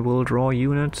hopefully I will draw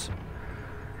units.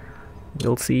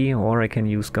 We'll see, or I can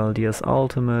use Galdir's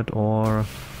ultimate, or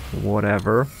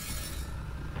whatever.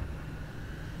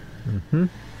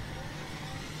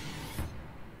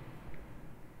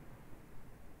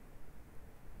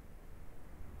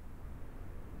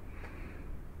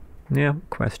 Yeah,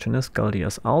 question is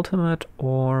Galdir's ultimate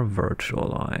or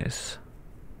virtualize.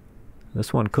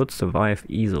 This one could survive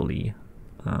easily,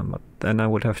 but then I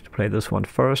would have to play this one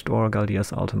first, or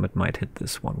Galdir's ultimate might hit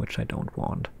this one, which I don't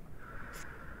want.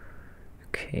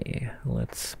 Okay,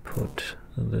 let's put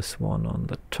this one on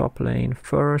the top lane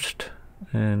first,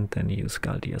 and then use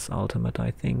Galdir's ultimate,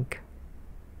 I think.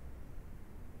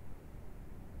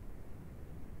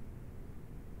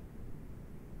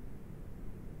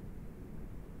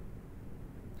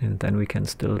 And then we can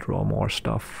still draw more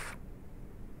stuff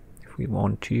if we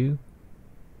want to.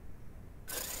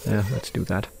 Yeah, let's do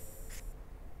that.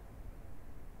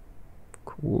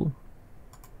 Cool.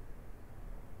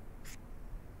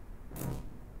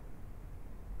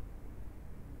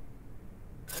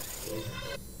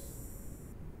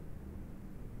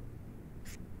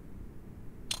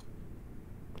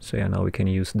 So yeah, now we can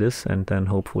use this and then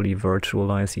hopefully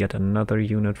virtualize yet another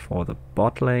unit for the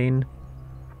bot lane.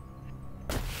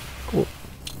 Cool.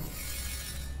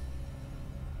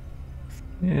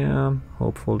 Yeah,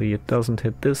 hopefully it doesn't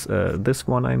hit this this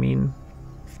one, I mean.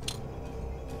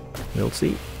 We'll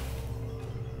see.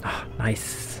 Ah,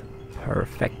 nice.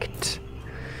 Perfect.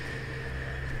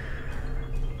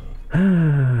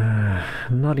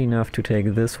 Not enough to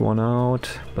take this one out,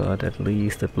 but at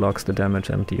least it blocks the damage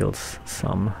and deals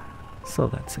some. So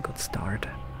that's a good start.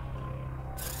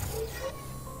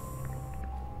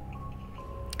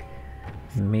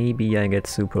 Maybe I get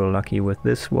super lucky with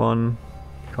this one,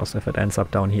 because if it ends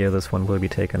up down here, this one will be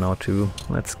taken out too.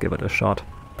 Let's give it a shot.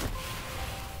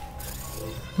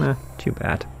 Too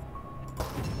bad.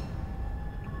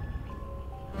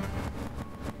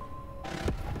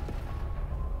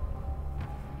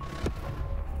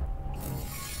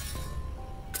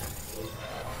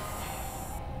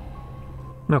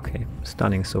 Okay,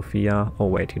 stunning Sophia. Oh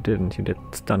wait, you didn't. You did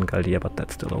stun Galdir, but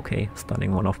that's still okay.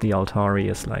 Stunning one of the Ultori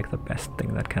is like the best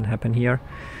thing that can happen here.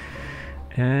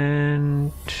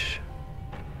 And...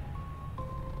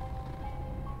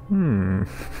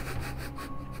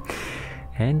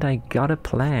 and I got a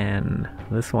plan.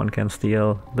 This one can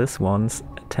steal this one's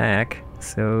attack,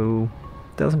 so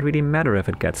it doesn't really matter if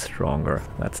it gets stronger.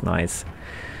 That's nice.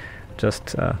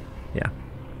 Just, yeah,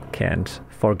 can't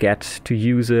forget to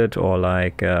use it, or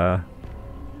like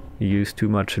use too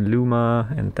much Luma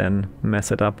and then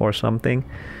mess it up or something.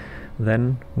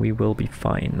 Then we will be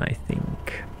fine, I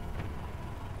think.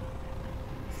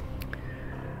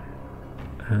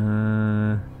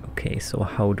 Okay, so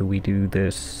how do we do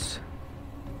this?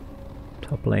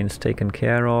 Top lane's taken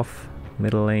care of,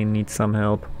 middle lane needs some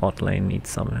help, bot lane needs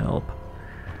some help.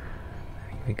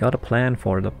 We got a plan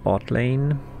for the bot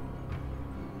lane.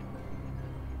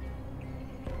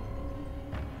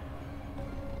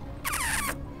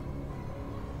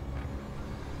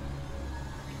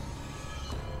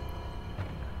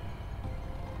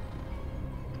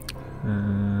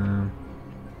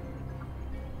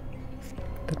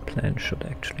 That plan should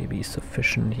actually be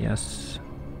sufficient, yes.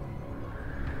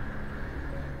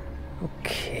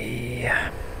 Okay.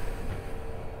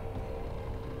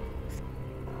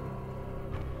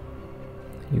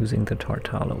 Using the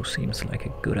Tartalo seems like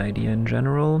a good idea in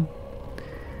general.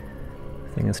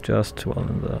 Thing is just, well,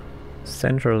 in the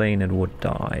center lane it would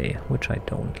die, which I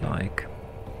don't like.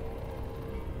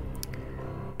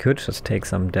 Could just take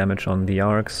some damage on the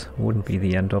arcs, wouldn't be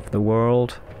the end of the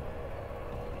world,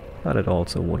 but it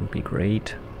also wouldn't be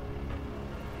great.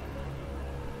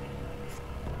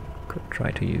 Could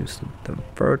try to use the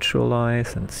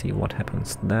virtualize and see what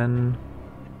happens then.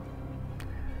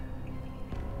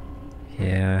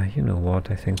 Yeah, you know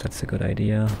what, I think that's a good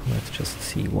idea. Let's just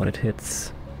see what it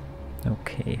hits.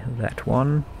 Okay, that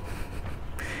one.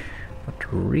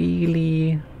 But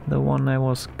really the one I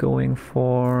was going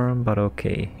for, but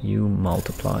okay, you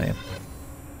multiply.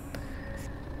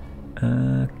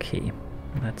 Okay,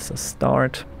 that's a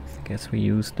start. I guess we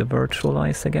use the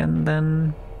virtualize again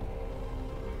then.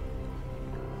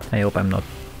 I hope I'm not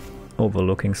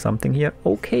overlooking something here.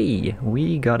 Okay,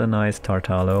 we got a nice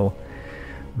Tartalo.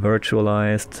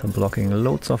 Virtualized, blocking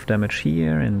loads of damage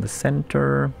here in the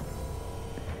center.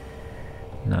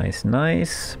 Nice,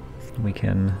 nice. We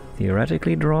can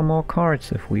theoretically draw more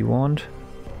cards if we want.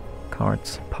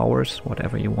 Cards, powers,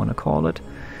 whatever you want to call it.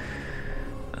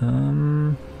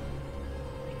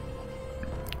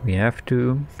 We have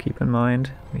to keep in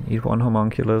mind we need one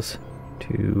homunculus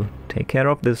to take care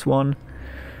of this one.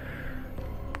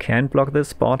 Can't block this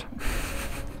spot.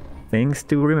 Things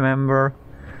to remember.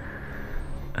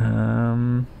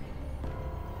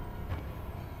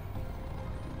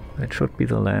 That should be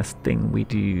the last thing we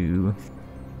do.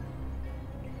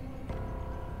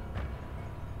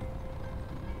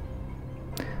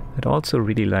 I'd also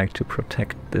really like to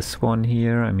protect this one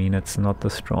here. I mean, it's not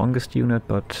the strongest unit,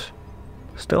 but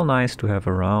still nice to have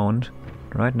around.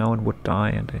 Right now it would die,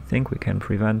 and I think we can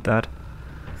prevent that.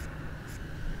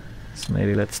 So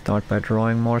maybe let's start by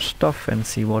drawing more stuff and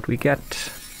see what we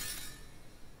get.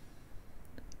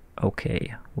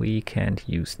 Okay, we can't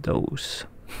use those.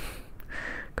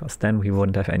 Because then we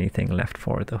wouldn't have anything left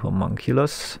for the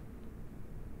homunculus.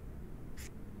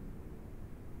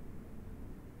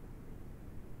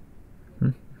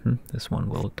 This one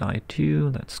will die too,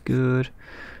 that's good.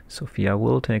 Sophia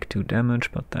will take 2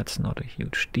 damage, but that's not a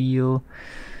huge deal.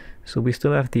 So we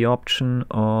still have the option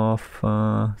of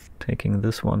taking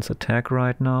this one's attack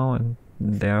right now and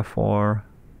therefore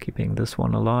keeping this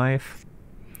one alive.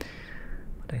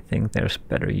 But I think there's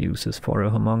better uses for a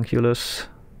homunculus.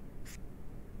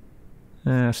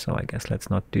 So I guess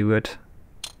let's not do it.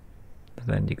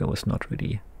 The Wendigo is not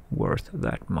really worth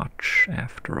that much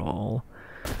after all.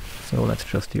 So let's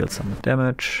just deal some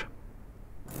damage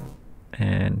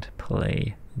and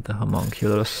play the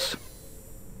homunculus.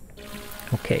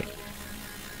 Okay.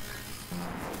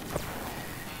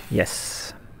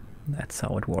 Yes, that's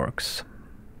how it works.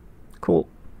 Cool.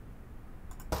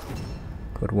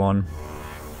 Good one.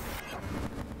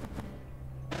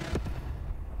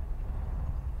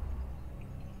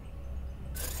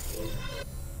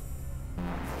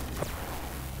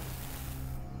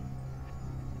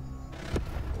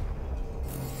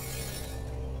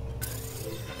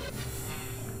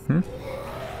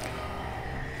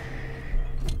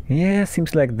 Yeah,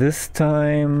 seems like this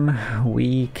time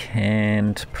we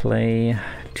can't play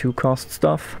 2-cost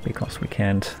stuff because we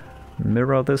can't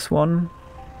mirror this one.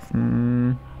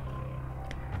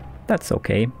 That's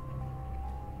okay.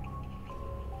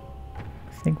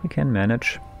 I think we can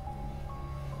manage.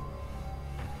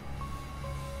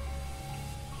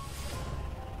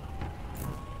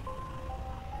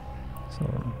 So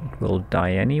it will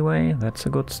die anyway, that's a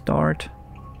good start.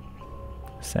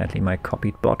 Sadly my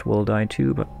copied bot will die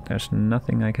too, but there's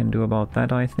nothing I can do about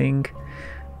that, I think.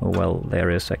 Oh, well,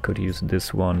 there is, I could use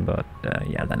this one, but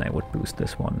yeah, then I would boost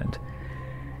this one, and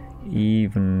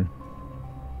even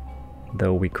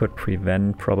though we could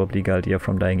prevent probably Galdia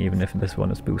from dying even if this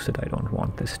one is boosted, I don't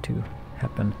want this to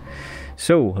happen.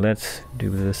 So let's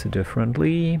do this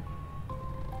differently.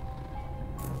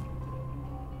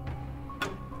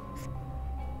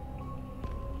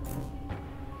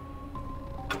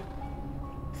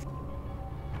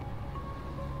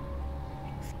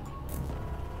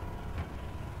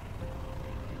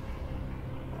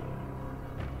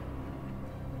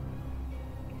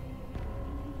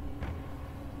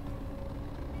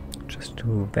 Just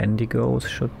 2 Wendigos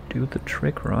should do the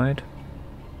trick, right?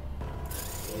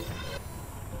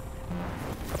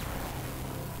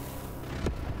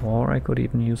 Or I could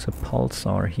even use a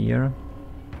pulsar here.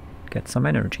 Get some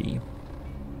energy.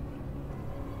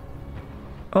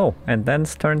 Oh, and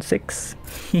then's turn 6.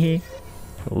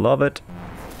 Love it.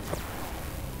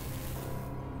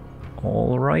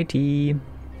 Alrighty.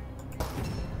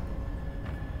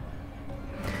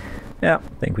 Yeah,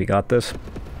 I think we got this.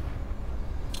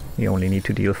 We only need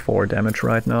to deal 4 damage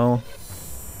right now.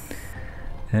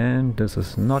 And this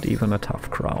is not even a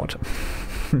tough crowd.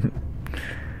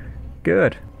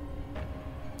 Good.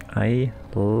 I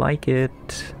like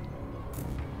it.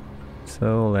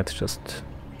 So let's just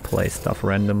play stuff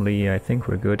randomly. I think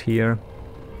we're good here.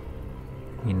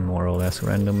 I mean, more or less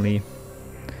randomly.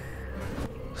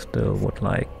 Still would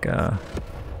like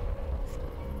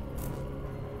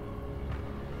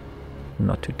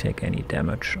not to take any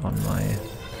damage on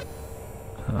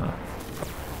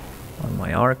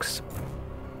my arcs.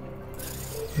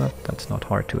 But that's not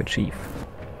hard to achieve.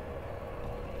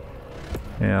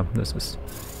 Yeah, this is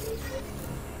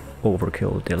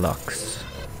overkill deluxe.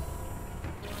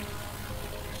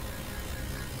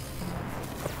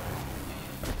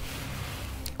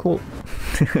 Cool.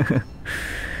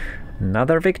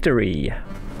 Another victory.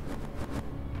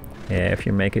 Yeah, if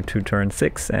you make it to turn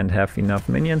 6 and have enough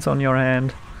minions on your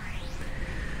hand,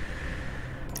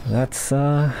 that's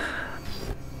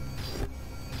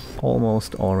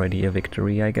almost already a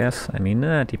victory, I guess. I mean,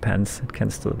 it depends. It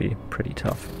can still be pretty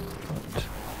tough, but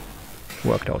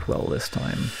worked out well this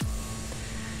time.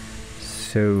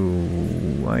 So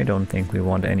I don't think we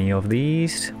want any of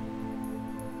these.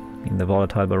 I mean, the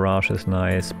volatile barrage is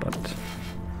nice, but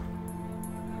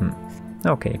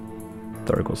okay.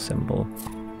 Thurgo symbol.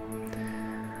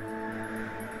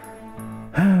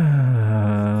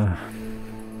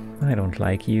 I don't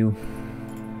like you.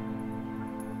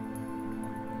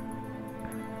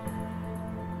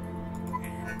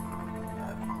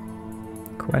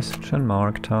 Question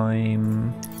mark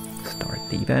time. Start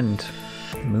the event.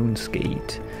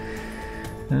 Moonsgate.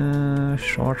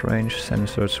 Short range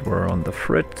sensors were on the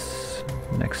fritz.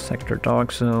 Next sector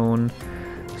dark zone.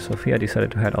 Sophia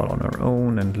decided to head out on her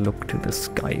own and look to the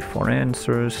sky for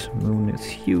answers. Moon is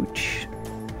huge.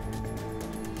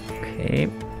 Okay.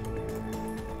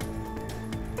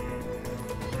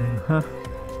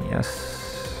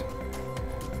 Yes.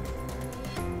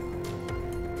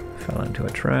 Fell into a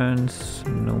trance.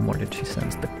 No more did she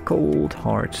sense the cold.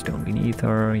 Heart stone beneath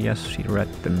her. Yes, she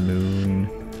read the moon.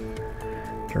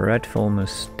 Dreadful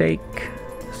mistake.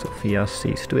 Sophia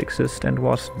ceased to exist and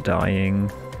was dying.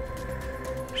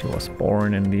 She was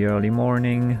born in the early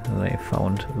morning. They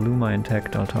found Luma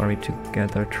intact. Ultori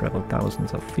together traveled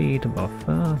thousands of feet above.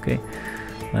 Okay.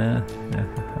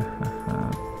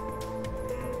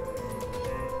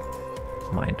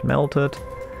 Mind melted.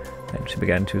 Then she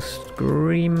began to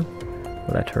scream.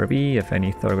 Let her be. If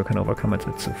any Thurgo can overcome it,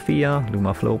 it's Sophia.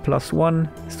 Luma flow +1.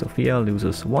 Sophia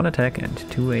loses 1 attack and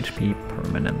 2 HP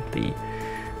permanently.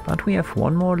 But we have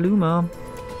 1 more Luma.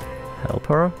 Help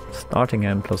her. Starting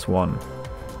hand +1.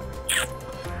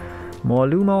 More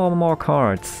Luma or more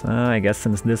cards? I guess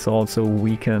since this also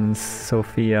weakens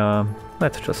Sophia,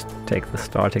 let's just take the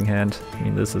starting hand. I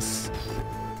mean, this is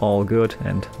all good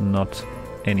and not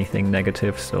anything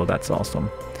negative, so that's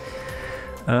awesome.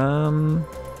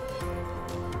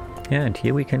 Yeah, and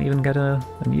here we can even get an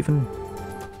even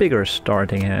bigger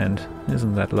starting hand.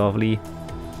 Isn't that lovely?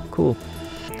 Cool.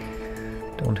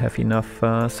 Don't have enough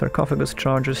sarcophagus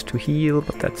charges to heal,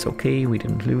 but that's okay. We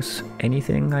didn't lose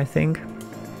anything, I think.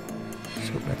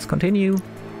 So let's continue.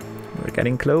 We're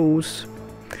getting close.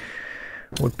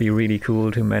 Would be really cool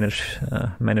to manage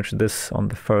this on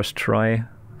the first try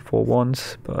for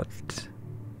once, but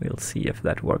we'll see if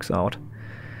that works out.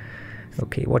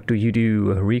 Okay, what do you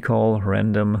do? Recall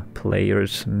random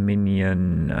player's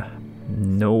minion.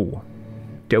 No,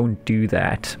 don't do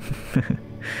that.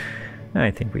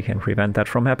 I think we can prevent that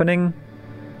from happening.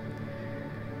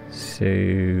 So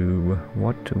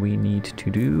what we need to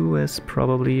do is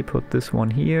probably put this one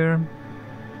here.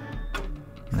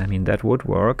 I mean, that would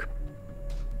work.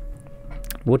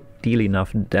 Would deal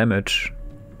enough damage,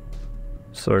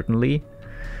 certainly.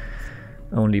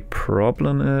 Only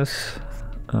problem is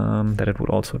that it would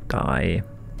also die.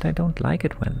 I don't like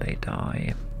it when they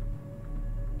die.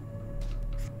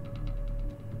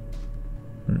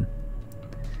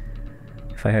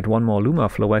 If I had 1 more Luma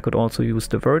flow, I could also use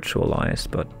the virtualize,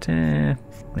 but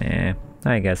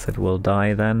I guess it will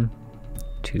die then.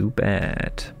 Too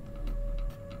bad.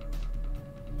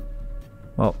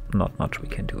 Well, not much we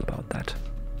can do about that.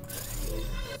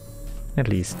 At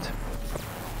least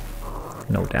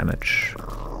no damage.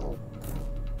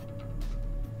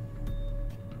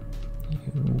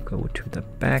 You go to the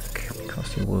back,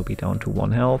 because you will be down to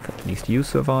 1 health. At least you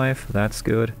survive, that's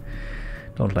good.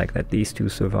 Don't like that these two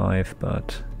survive,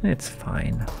 but it's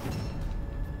fine.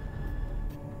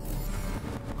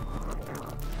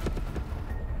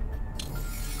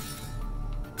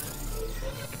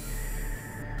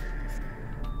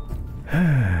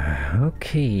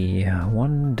 Okay,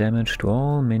 1 damage to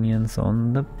all minions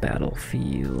on the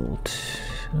battlefield.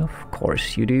 Of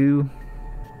course you do.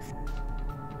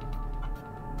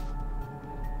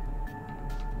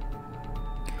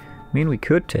 I mean, we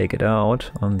could take it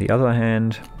out. On the other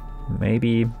hand,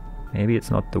 maybe it's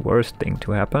not the worst thing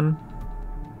to happen.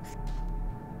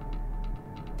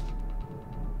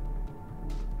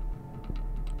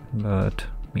 But,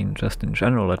 I mean, just in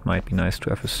general, it might be nice to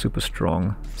have a super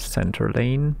strong center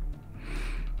lane.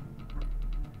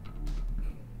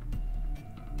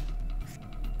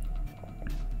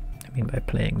 I mean, by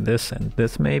playing this and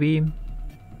this, maybe.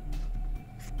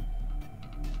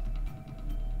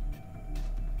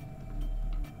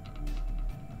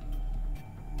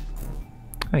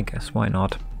 I guess, why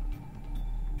not?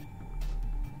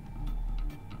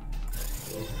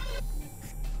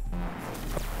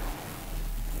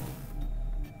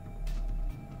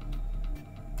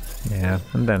 Yeah,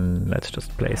 and then let's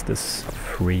just place this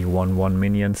free 1/1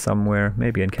 minion somewhere.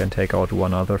 Maybe it can take out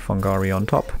one other Fungari on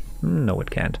top. No, it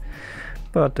can't.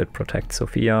 But it protects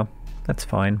Sophia. That's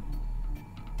fine.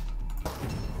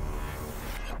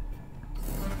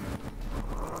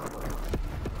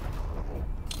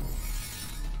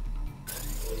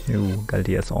 Ooh,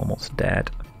 Galdia's almost dead.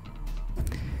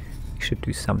 We should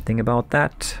do something about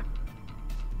that.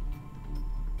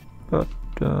 But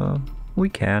we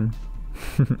can.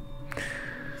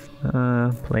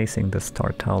 Placing this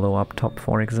Tartalo up top,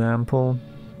 for example.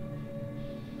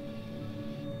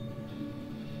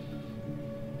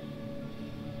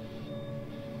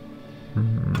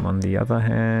 On the other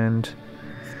hand,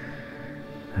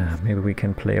 maybe we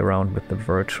can play around with the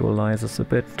virtualizers a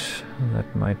bit.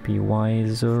 That might be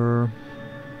wiser.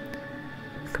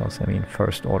 Because, I mean,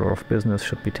 first order of business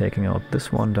should be taking out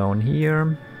this one down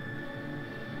here.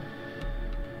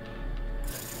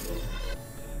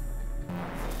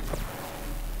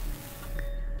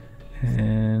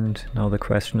 And now the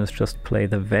question is just play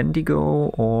the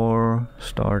Wendigo or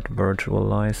start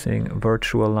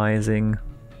virtualizing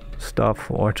stuff,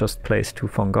 or just place 2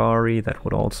 Fungari. That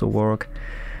would also work.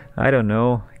 I don't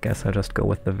know. I guess I'll just go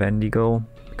with the Wendigo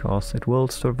because it will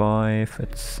survive.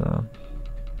 It's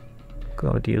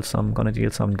gonna deal some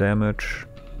damage.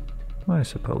 I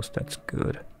suppose that's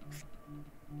good.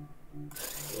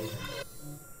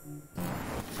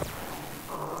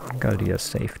 Galdia's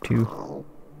safe too.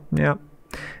 Yeah.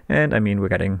 And I mean, we're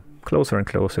getting closer and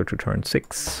closer to turn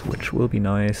 6, which will be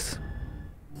nice.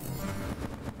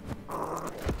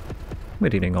 We're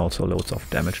dealing also loads of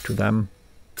damage to them.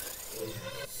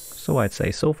 So I'd say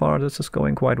so far this is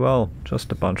going quite well.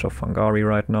 Just a bunch of Fungari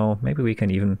right now. Maybe we can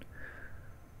even...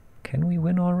 Can we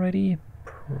win already?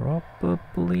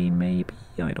 Probably, maybe.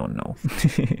 I don't know.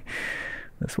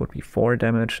 This would be 4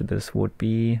 damage. This would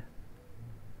be... I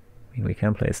mean, we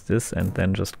can place this and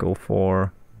then just go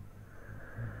for...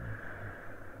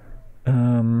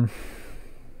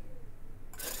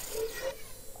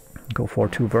 Go for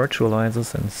 2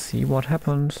 virtualizers and see what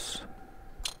happens.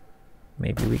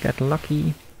 Maybe we get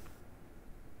lucky.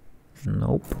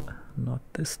 Nope, not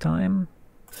this time.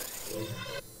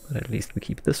 But at least we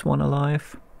keep this one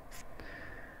alive.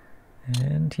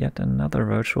 And yet another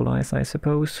virtualize, I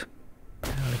suppose.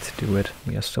 Let's do it.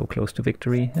 We are so close to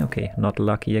victory. Okay, not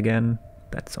lucky again.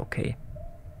 That's okay.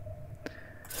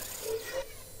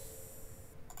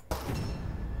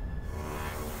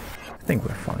 I think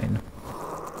we're fine.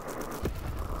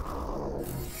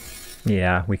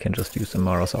 Yeah, we can just use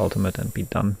Amara's ultimate and be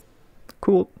done.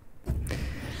 Cool.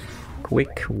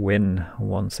 Quick win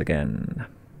once again.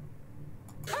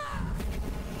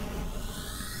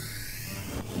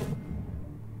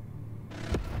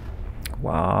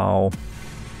 Wow.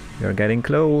 You're getting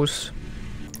close.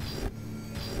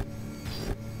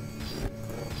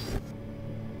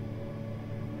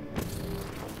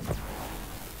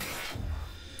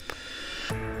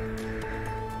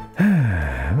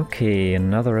 Okay,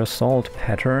 another assault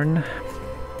pattern.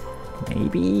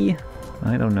 Maybe?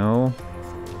 I don't know.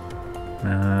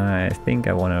 I think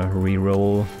I want to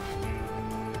re-roll.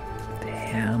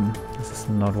 Damn, this is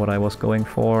not what I was going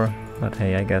for. But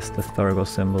hey, I guess the Thurgo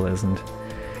symbol isn't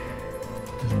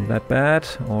that bad.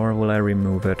 Or will I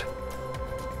remove it?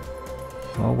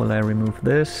 Or will I remove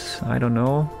this? I don't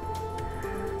know.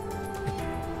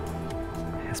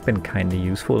 Been kinda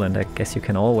useful, and I guess you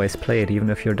can always play it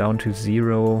even if you're down to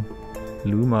 0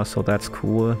 Luma, so that's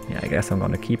cool. Yeah, I guess I'm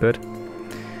gonna keep it.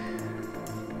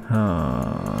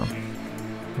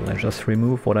 Will I just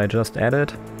remove what I just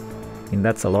added? I mean,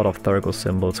 that's a lot of Thurgo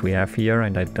symbols we have here,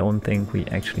 and I don't think we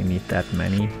actually need that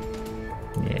many.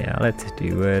 Yeah, let's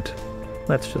do it.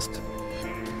 Let's just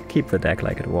keep the deck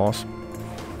like it was.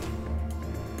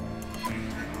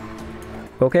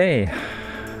 Okay,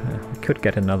 we could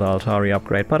get another Ultori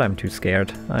upgrade, but I'm too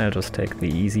scared. I'll just take the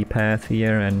easy path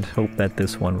here and hope that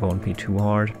this one won't be too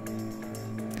hard.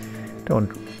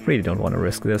 Really don't want to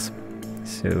risk this.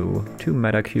 So 2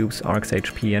 meta cubes, arcs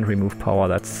HP and remove power,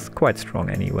 that's quite strong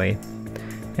anyway.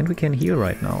 And we can heal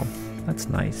right now, that's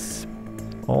nice.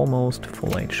 Almost full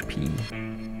HP.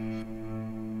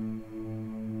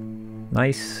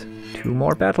 Nice, 2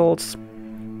 more battles.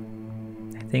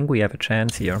 I think we have a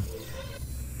chance here.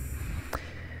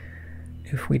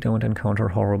 If we don't encounter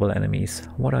horrible enemies.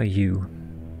 What are you?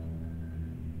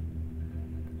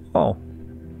 Oh,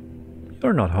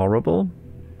 you're not horrible.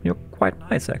 You're quite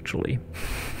nice, actually.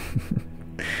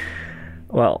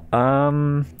 Well,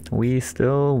 we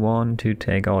still want to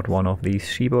take out one of these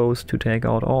Shibos to take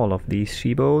out all of these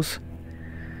Shibos.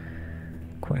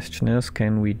 Question is,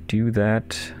 can we do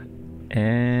that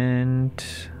and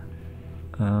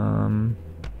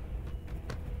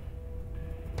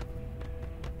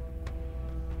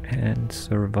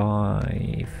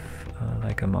survive?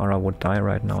 Like Amara would die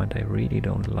right now and I really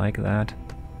don't like that.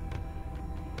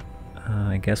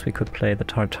 I guess we could play the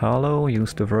Tartalo,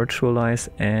 use the Virtualize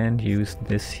and use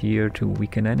this here to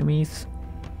weaken enemies.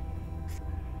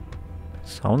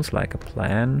 Sounds like a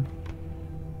plan.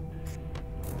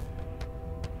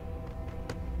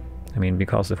 I mean,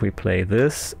 because if we play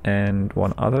this and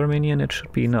one other minion, it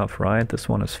should be enough, right? This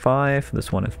one is 5,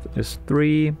 this one is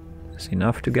 3. It's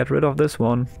enough to get rid of this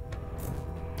one.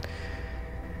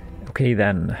 Okay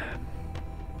then.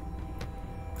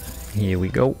 Here we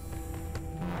go.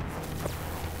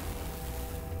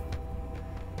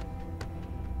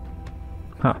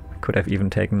 Huh, could have even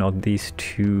taken out these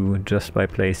 2 just by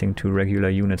placing 2 regular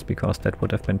units, because that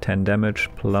would have been 10 damage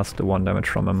plus the 1 damage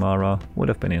from Amara would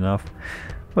have been enough.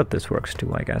 But this works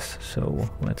too, I guess, so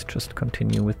let's just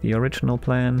continue with the original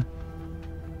plan.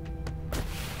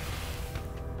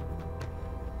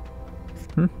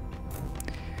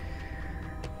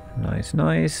 Nice,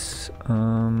 nice.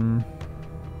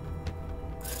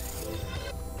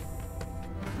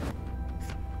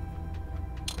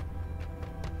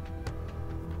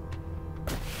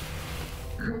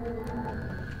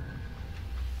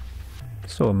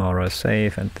 So Amara is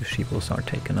safe and the Shibos are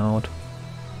taken out.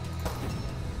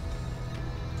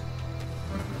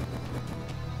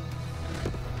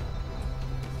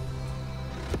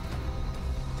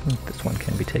 This one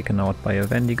can be taken out by a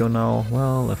Wendigo now.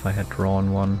 Well, if I had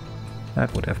drawn one,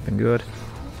 that would have been good.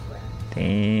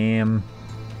 Damn,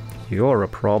 you're a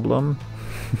problem.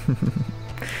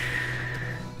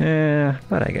 Yeah,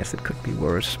 but I guess it could be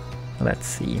worse. Let's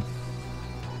see.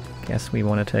 Guess we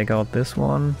want to take out this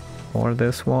one or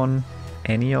this one.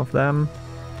 Any of them.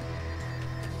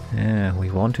 Yeah,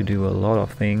 we want to do a lot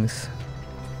of things.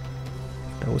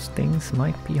 Those things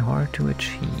might be hard to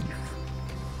achieve.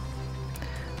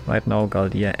 Right now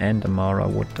Galdia and Amara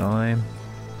would die.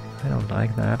 I don't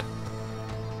like that.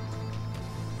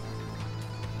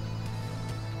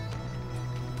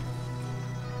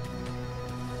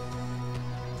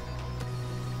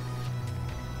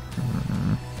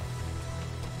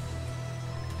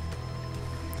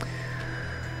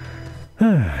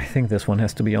 I think this one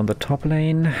has to be on the top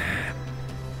lane.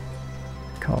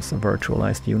 Because the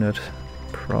virtualized unit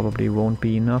probably won't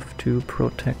be enough to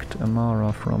protect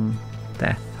Amara from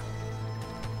death.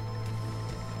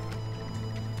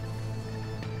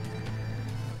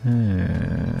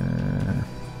 I'm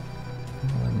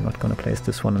not gonna place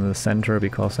this one in the center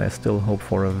because I still hope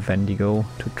for a Wendigo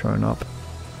to turn up.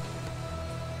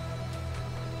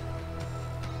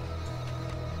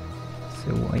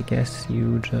 So I guess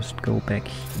you just go back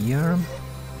here.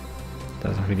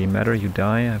 Doesn't really matter, you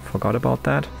die, I forgot about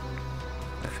that.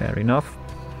 Fair enough.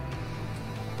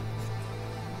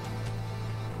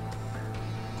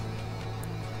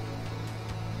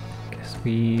 Guess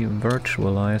we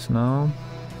virtualize now.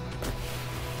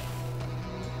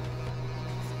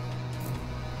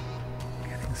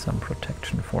 Getting some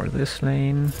protection for this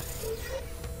lane.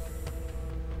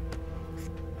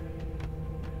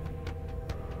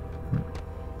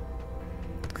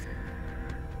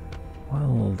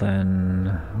 Well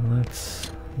then,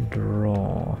 let's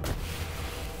draw.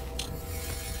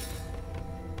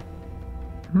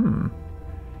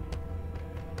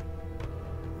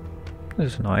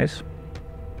 This is nice.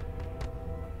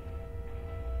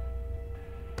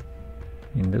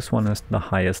 I mean, this one has the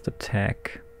highest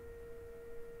attack.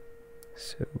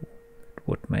 So it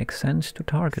would make sense to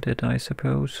target it, I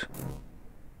suppose.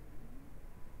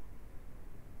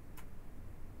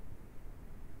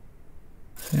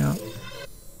 Yeah.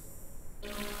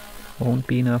 Won't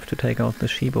be enough to take out the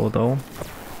Shibo though.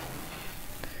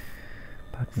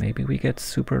 But maybe we get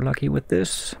super lucky with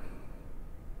this.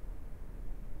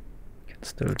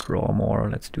 Still draw more.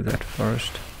 Let's do that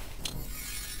first.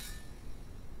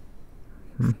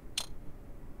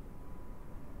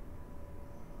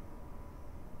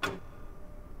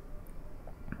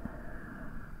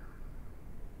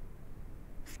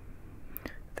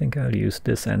 I think I'll use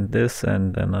this, and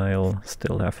then I'll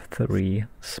still have 3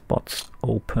 spots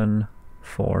open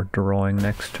for drawing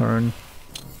next turn.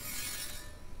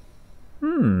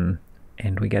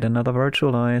 And we get another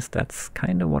virtualize. That's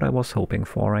kind of what I was hoping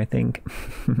for, I think.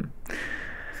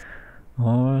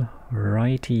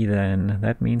 Alrighty then.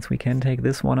 That means we can take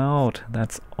this one out.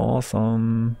 That's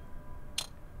awesome.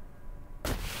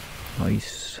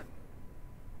 Nice.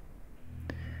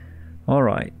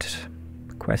 Alright.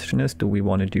 Question is, do we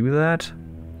want to do that?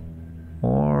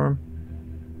 Or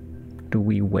do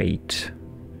we wait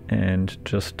and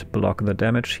just block the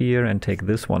damage here and take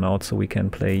this one out so we can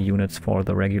play units for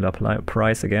the regular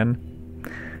price again?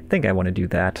 I think I want to do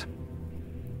that.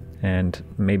 And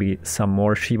maybe some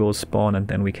more Shibos spawn and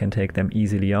then we can take them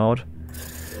easily out.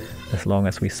 As long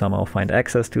as we somehow find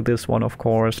access to this one, of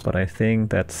course, but I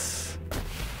think that's...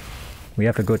 we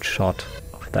have a good shot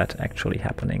of that actually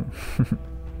happening.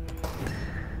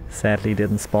 Sadly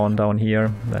didn't spawn down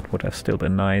here. That would have still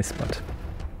been nice, but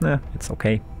it's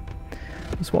okay.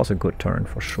 This was a good turn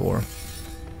for sure.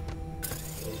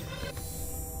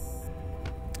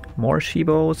 More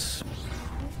Shibos.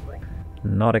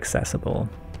 Not accessible,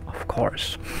 of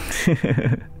course.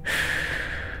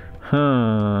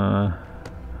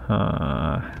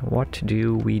 What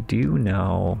do we do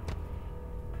now?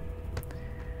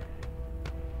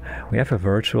 We have a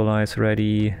virtualize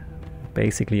ready.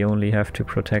 Basically only have to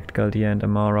protect Galdia and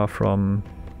Amara from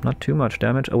not too much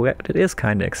damage. Oh, it is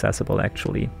kind of accessible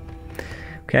actually.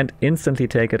 Can't instantly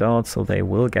take it out, so they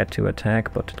will get to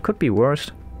attack, but it could be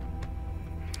worse.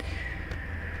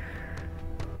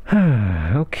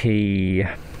 Okay.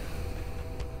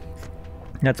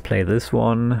 Let's play this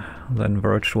one, then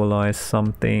virtualize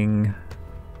something.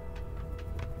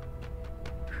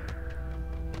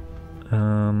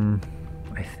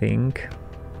 I think.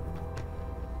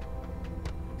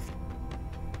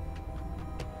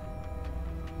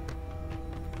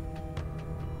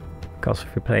 Because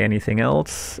if we play anything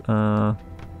else, well,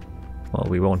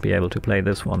 we won't be able to play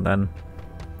this one then.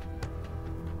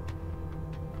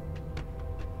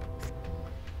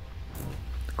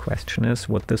 The question is,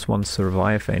 would this one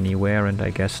survive anywhere? And I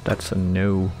guess that's a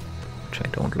no, which I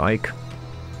don't like.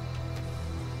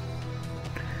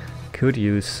 Could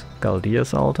use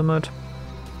Galdia's ultimate,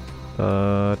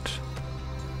 but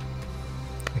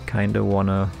I kinda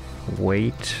wanna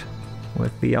wait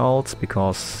with the ults,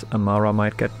 because Amara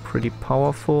might get pretty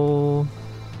powerful,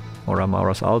 or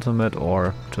Amara's ultimate,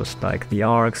 or just like the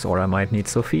arcs, or I might need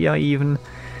Sophia even.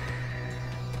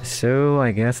 So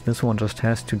I guess this one just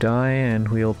has to die, and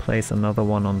we'll place another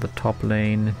one on the top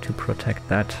lane to protect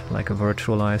that, like a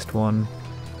virtualized one.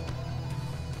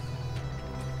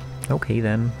 Okay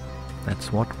then,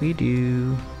 that's what we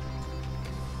do.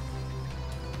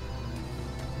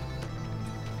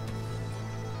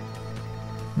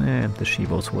 And the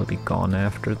Shibos will be gone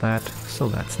after that, so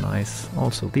that's nice.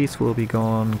 Also these will be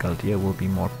gone, Galdia will be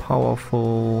more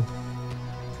powerful.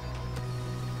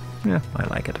 Yeah, I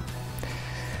like it.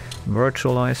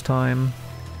 Virtualize time.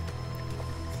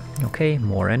 Okay,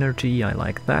 more energy, I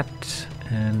like that.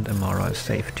 And Amara is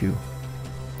safe too.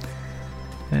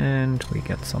 And we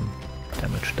get some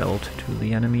damage dealt to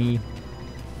the enemy.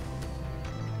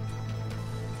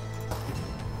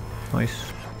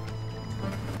 Nice.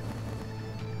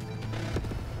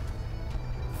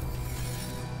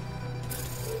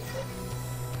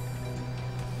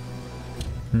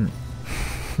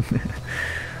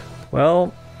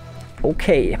 Well,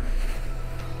 okay.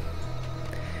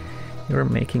 You're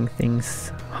making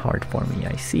things hard for me,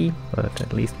 I see, but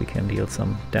at least we can deal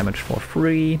some damage for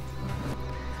free.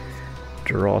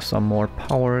 Draw some more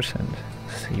powers and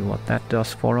see what that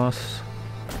does for us.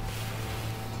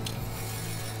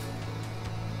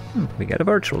 We get a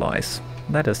virtualize.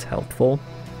 That is helpful.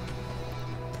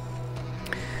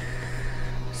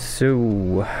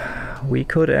 So we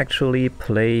could actually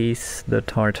place the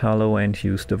Tartalo and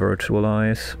use the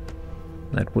virtualize.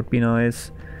 That would be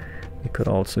nice. We could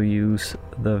also use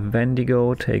the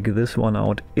Vendigo, take this one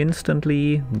out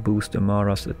instantly, boost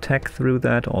Amara's attack through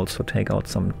that, also take out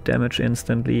some damage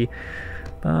instantly.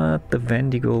 But the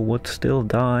Vendigo would still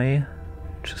die,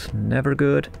 which is never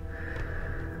good.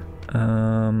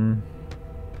 Well,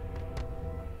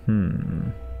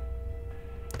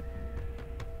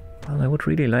 I would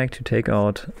really like to take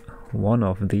out one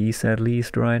of these at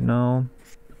least right now.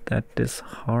 That is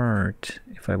hard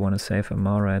if I want to save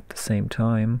Amara at the same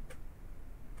time.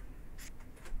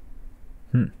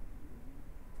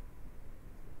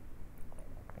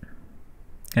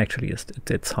 Actually,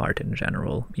 it's hard in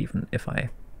general, even if I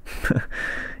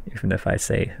even if I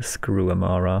say screw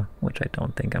Amara, which I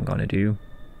don't think I'm gonna do.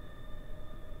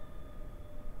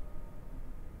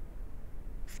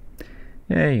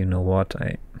 Yeah, you know what?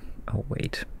 Oh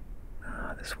wait,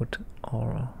 this would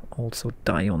also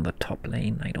die on the top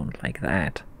lane. I don't like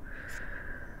that.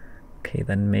 Okay,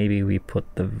 then maybe we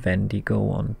put the Wendigo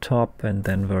on top and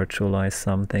then virtualize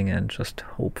something and just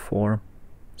hope for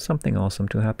something awesome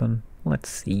to happen. Let's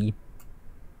see.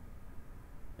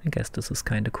 I guess this is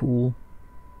kinda cool,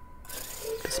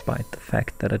 despite the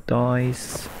fact that it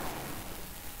dies.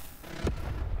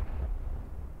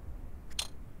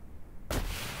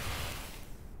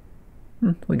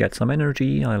 We get some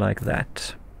energy, I like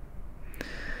that.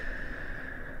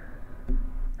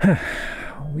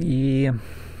 We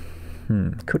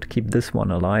could keep this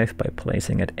one alive by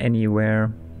placing it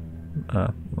anywhere.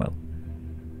 Well,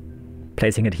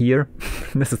 placing it here.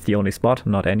 This is the only spot,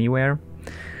 not anywhere.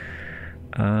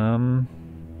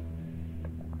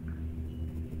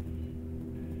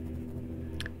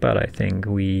 But I think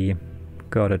we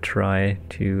gotta try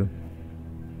to...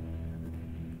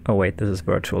 Oh wait, this is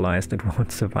virtualized, it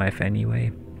won't survive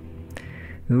anyway.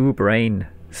 Ooh, brain,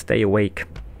 stay awake.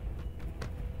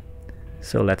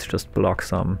 So let's just block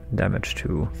some damage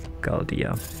to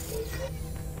Galdia.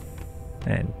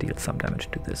 And deal some damage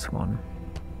to this one.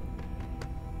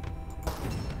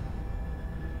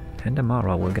 And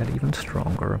Amara will get even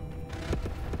stronger.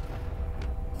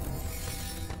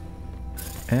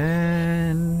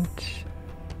 And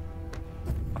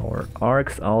our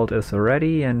Ark's ult is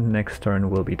ready, and next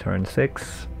turn will be turn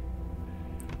 6.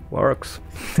 Works.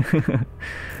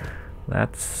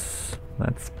 That's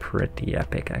pretty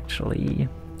epic actually.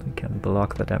 We can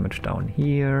block the damage down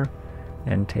here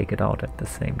and take it out at the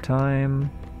same time.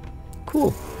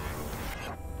 Cool.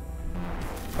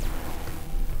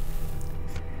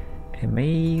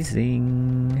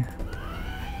 Amazing.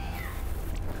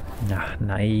 Ah,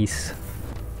 nice.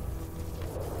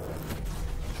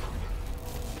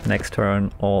 Next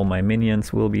turn all my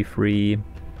minions will be free.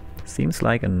 Seems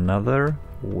like another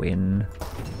win.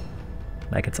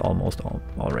 Like it's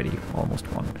already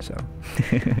almost won, so.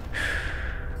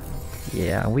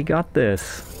 Yeah, we got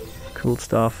this. Cool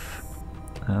stuff.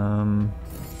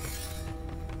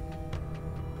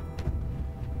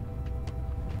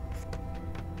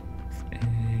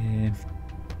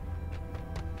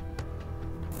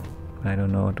 I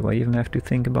don't know, do I even have to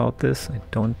think about this? I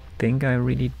don't think I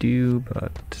really do,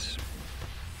 but...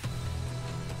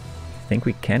 I think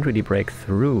we can't really break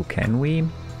through, can we?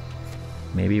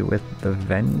 Maybe with the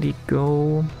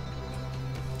Wendigo?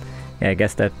 Yeah, I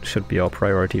guess that should be our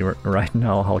priority right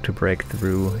now, how to break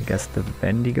through. I guess the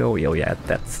Wendigo, oh yeah,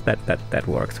 that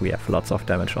works. We have lots of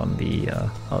damage on the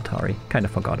Ultori. Kind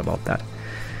of forgot about that.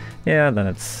 Yeah, then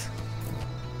it's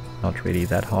not really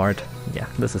that hard. Yeah,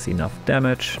 this is enough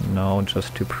damage now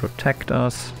just to protect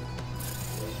us,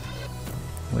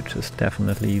 which is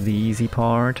definitely the easy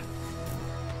part.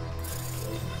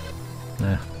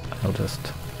 I'll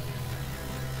just...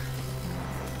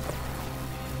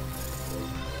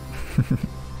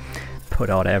 put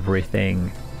out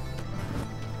everything.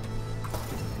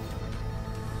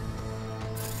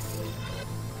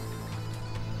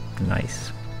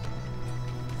 Nice.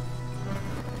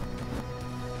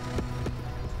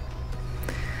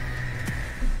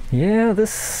 Yeah,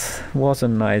 this was a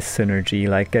nice synergy,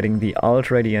 like getting the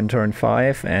ult ready in turn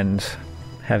 5 and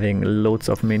having loads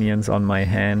of minions on my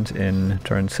hand in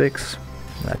turn 6.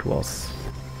 That was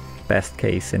best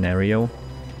case scenario.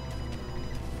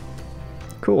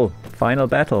 Cool, final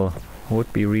battle.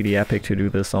 Would be really epic to do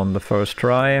this on the first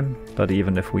try, but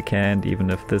even if we can't, even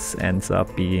if this ends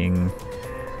up being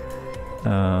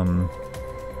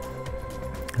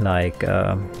like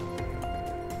a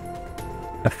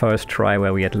first try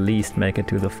where we at least make it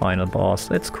to the final boss,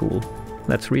 it's cool.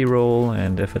 Let's reroll,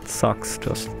 and if it sucks,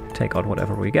 just take out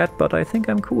whatever we get, but I think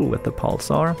I'm cool with the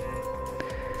pulsar.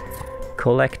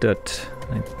 Collected.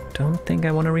 I don't think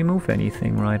I want to remove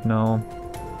anything right now.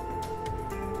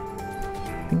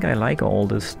 I think I like all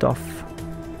this stuff.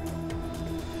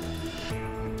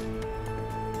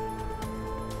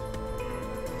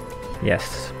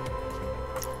 Yes.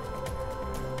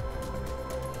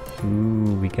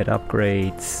 Ooh, we get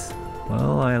upgrades.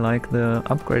 Well, I like the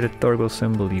upgraded Thurgo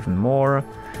symbol even more.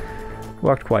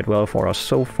 Worked quite well for us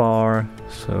so far,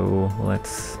 so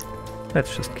let's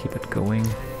just keep it going.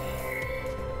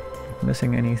 Not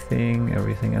missing anything,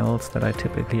 everything else that I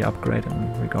typically upgrade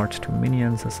in regards to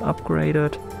minions is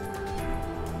upgraded.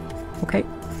 Okay.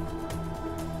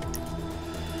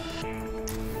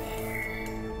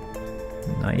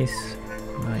 Nice,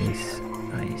 nice,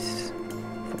 nice.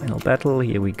 Final battle,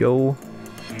 here we go.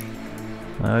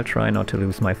 I'll try not to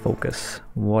lose my focus.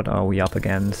 What are we up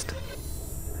against?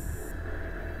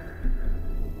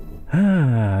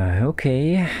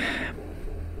 Okay.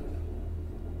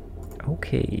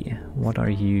 Okay, what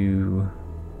are you?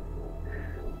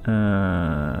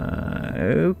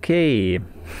 Okay.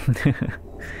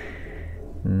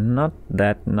 Not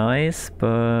that nice,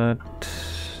 but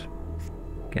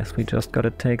guess we just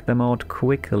gotta take them out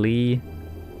quickly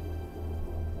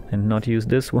and not use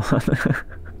this one.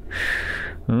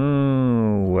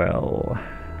 Oh, well,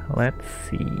 let's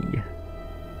see.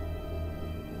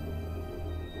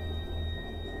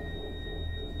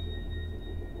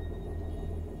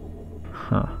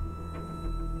 Huh.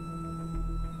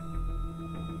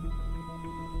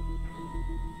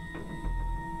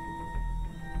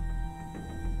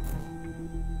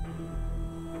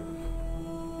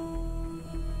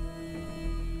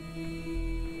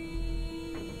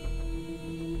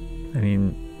 I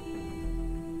mean,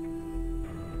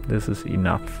 this is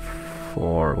enough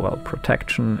for, well,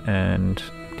 protection and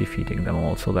defeating them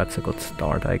all, so that's a good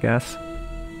start, I guess.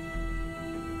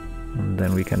 And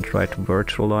then we can try to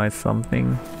virtualize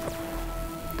something.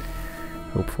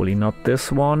 Hopefully not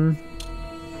this one.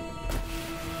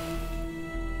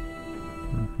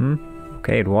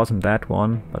 Okay, it wasn't that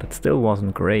one, but it still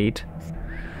wasn't great.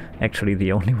 Actually,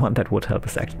 the only one that would help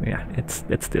is actually, yeah,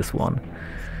 it's this one.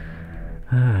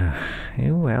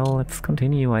 Well, let's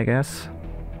continue, I guess.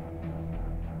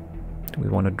 Do we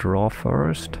want to draw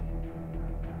first?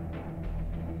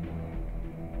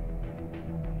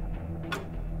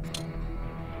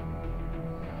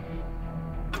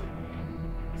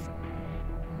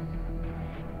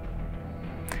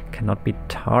 Cannot be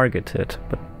targeted,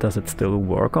 but does it still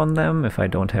work on them if I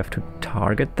don't have to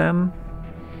target them?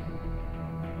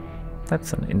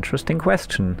 That's an interesting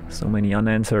question. So many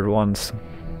unanswered ones.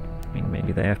 I mean,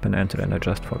 maybe they have been answered and I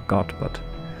just forgot, but...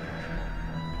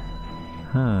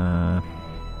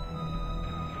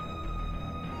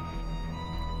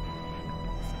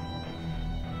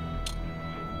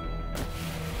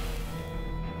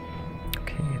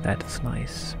 Okay, that is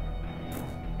nice.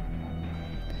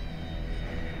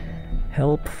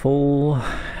 Helpful,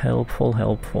 helpful,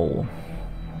 helpful.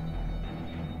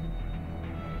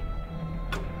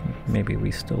 Maybe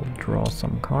we still draw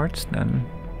some cards then.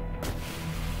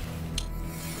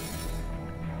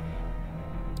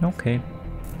 Okay.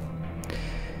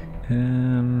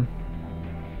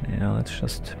 Yeah, let's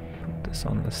just put this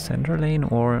on the center lane,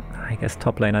 or I guess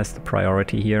top lane has the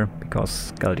priority here,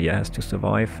 because Galdia has to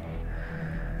survive.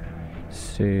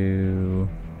 So,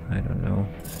 I don't know.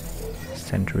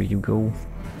 Center you go.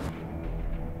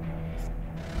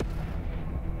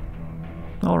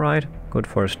 Alright, good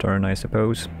first turn, I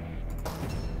suppose.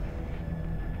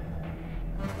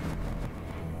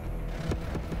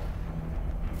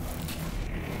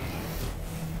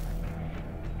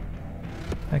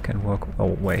 I can walk.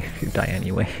 Oh, wait, you die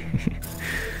anyway.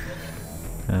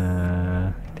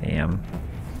 Damn.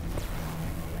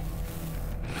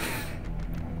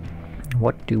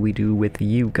 What do we do with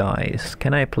you guys?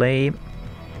 Can I play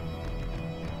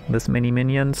this many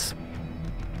minions?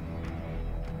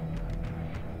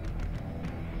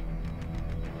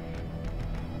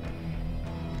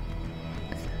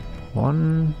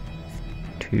 One,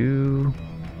 two,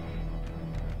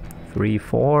 three,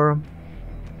 four.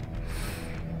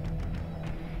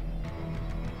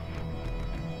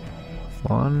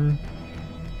 One,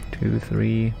 two,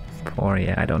 three, four.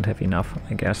 Yeah, I don't have enough,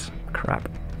 I guess. Crap.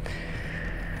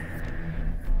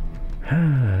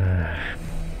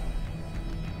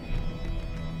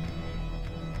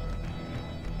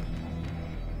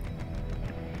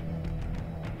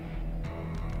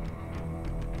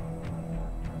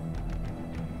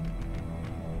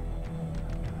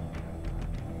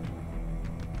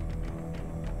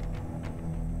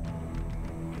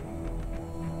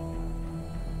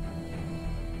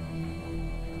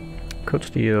 Could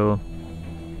deal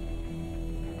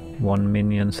 1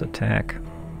 minion's attack.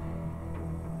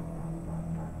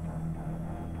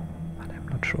 But I'm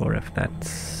not sure if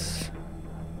that's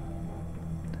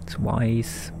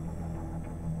wise.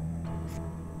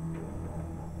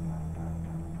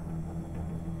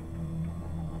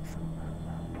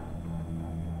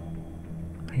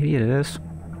 Maybe it is.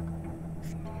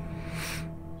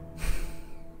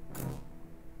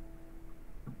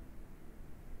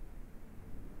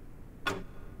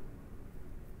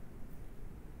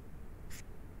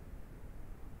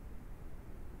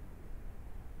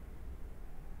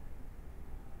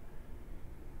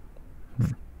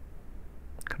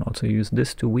 Can also use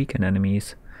this to weaken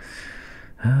enemies.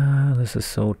 This is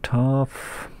so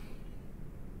tough.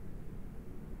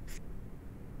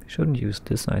 Shouldn't use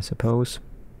this, I suppose.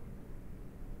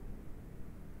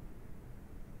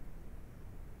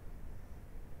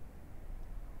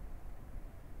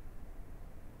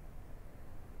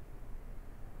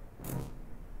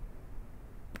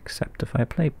 Except if I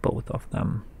play both of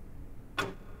them.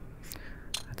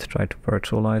 Let's try to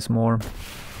virtualize more.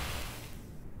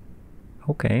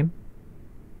 Okay.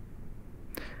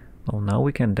 Well, now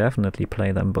we can definitely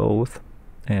play them both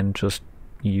and just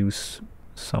use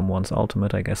someone's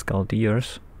ultimate, I guess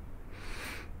Galdeer's.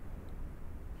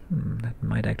 That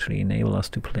might actually enable us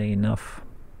to play enough.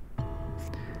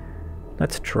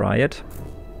 Let's try it.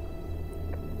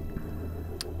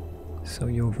 So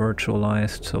you're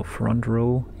virtualized, so front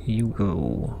row, you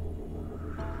go.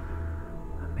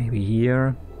 Maybe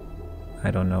here?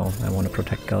 I don't know, I want to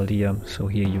protect Galdeer, so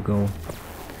here you go.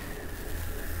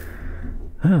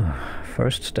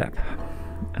 First step.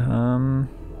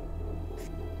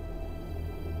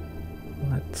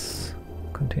 Let's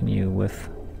continue with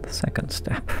the second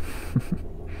step.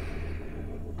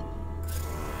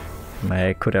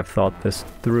 I could have thought this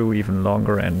through even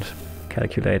longer and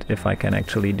calculate if I can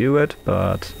actually do it,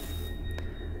 but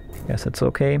I guess it's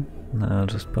okay. I'll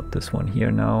just put this one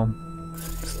here now.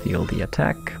 Steal the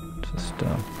attack,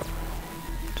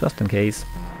 just in case.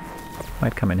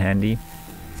 Might come in handy.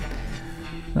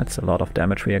 That's a lot of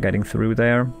damage we are getting through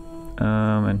there.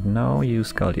 And now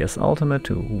use Galdeer's ultimate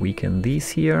to weaken these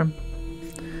here.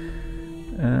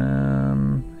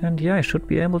 And yeah, I should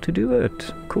be able to do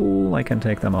it. Cool, I can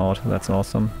take them out. That's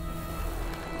awesome.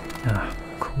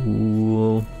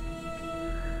 Cool.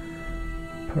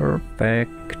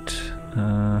 Perfect.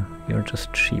 You're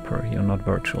just cheaper, you're not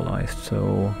virtualized,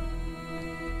 so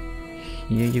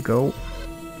here you go.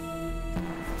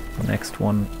 The next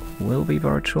one will be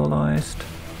virtualized.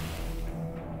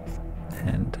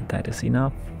 And that is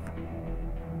enough.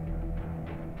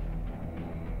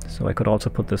 So I could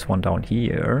also put this one down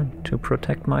here to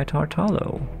protect my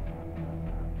Tartalo.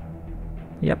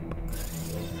 Yep.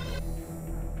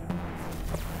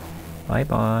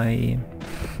 Bye-bye.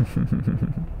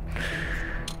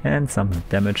 And some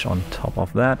damage on top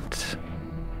of that.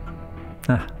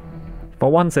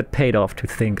 For once it paid off to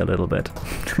think a little bit.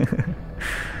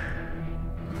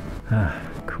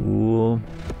 Cool.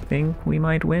 Think we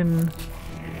might win.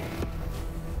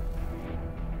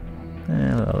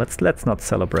 Let's not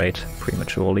celebrate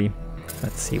prematurely.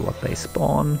 Let's see what they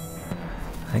spawn.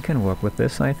 I can work with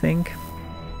this, I think.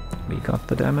 We got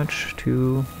the damage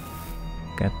to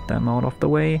get them out of the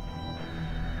way.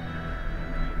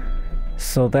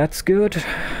 So that's good.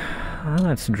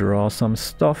 Let's draw some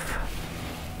stuff.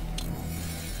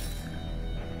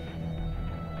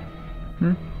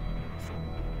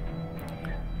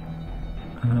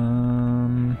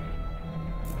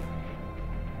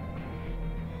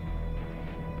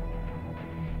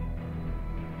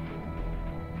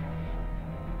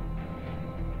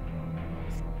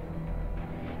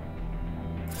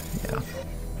 Yeah.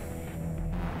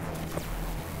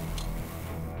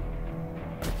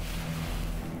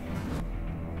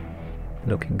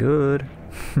 Looking good.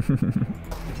 I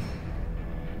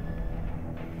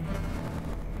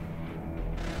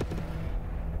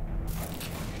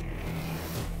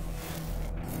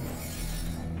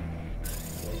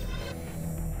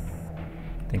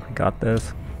think we got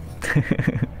this.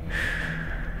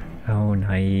 Oh,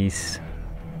 nice.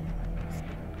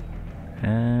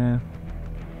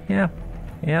 Yeah.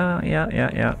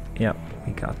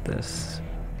 We got this.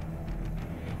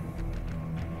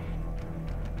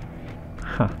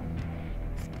 Huh.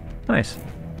 Nice.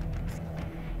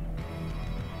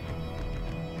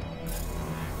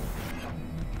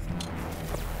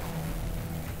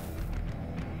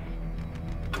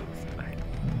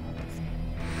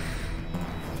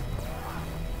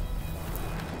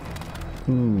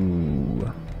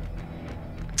 Ooh.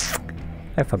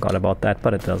 I forgot about that,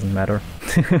 but it doesn't matter.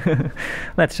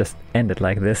 Let's just end it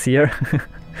like this here.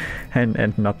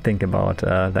 and not think about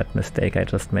that mistake I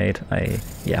just made.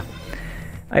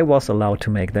 I was allowed to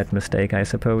make that mistake, I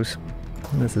suppose.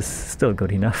 This is still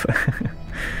good enough.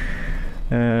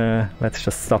 Let's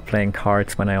just stop playing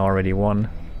cards when I already won.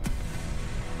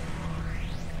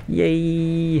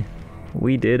 Yay!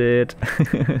 We did it!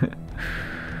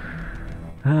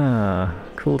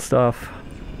 Cool stuff.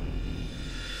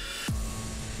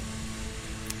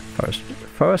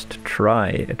 First try.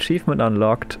 Achievement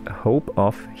unlocked. Hope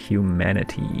of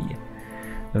Humanity.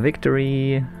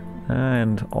 Victory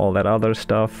and all that other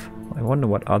stuff. I wonder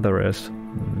what other is.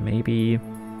 Maybe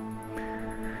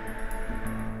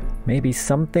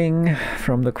something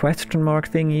from the question mark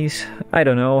thingies. I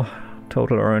don't know.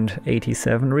 Total earned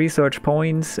 87 research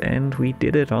points and we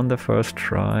did it on the first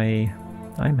try.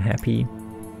 I'm happy.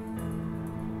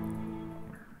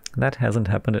 That hasn't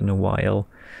happened in a while.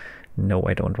 No,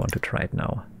 I don't want to try it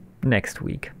now. Next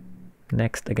week.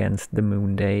 Next against the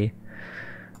Moon Day.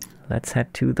 Let's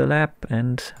head to the lab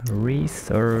and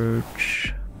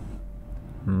research.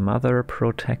 Mother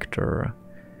Protector.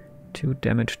 2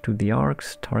 damage to the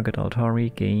arcs. Target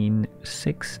Ultori, gain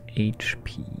 6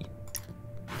 HP.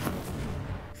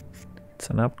 It's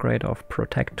an upgrade of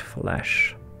Protect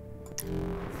Flash.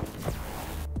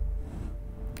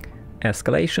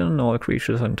 Escalation. All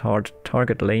creatures in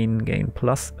target lane gain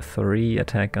 +3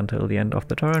 attack until the end of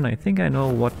the turn. I think I know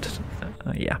what...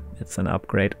 yeah, it's an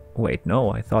upgrade. Wait,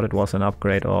 no, I thought it was an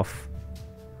upgrade of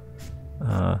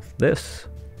this.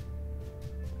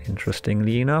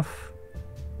 Interestingly enough,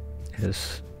 it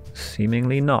is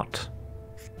seemingly not.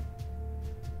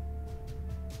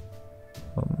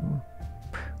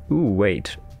 Ooh,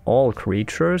 wait. All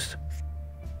creatures?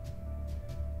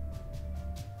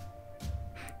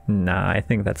 Nah, I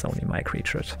think that's only my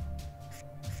creatures.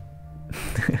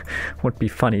 Would be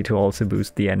funny to also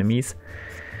boost the enemies.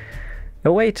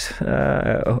 Oh wait,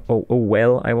 oh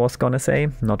well, I was gonna say.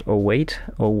 Not oh wait,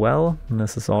 oh well,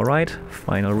 this is alright.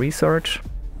 Final research.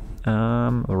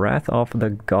 Wrath of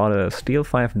the Goddess. Deal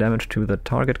 5 damage to the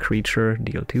target creature,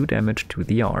 deal 2 damage to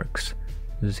the arcs.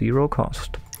 0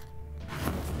 cost.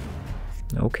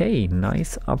 Okay,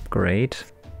 nice upgrade.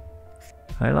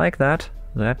 I like that.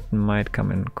 That might come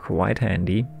in quite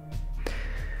handy.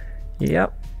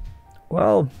 Yep.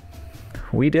 Well,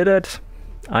 we did it.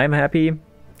 I'm happy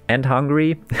and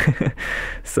hungry.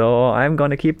 So I'm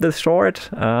gonna keep this short.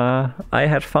 I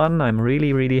had fun. I'm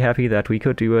really happy that we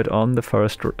could do it on the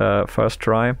first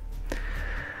try.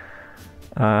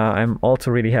 I'm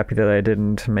also really happy that I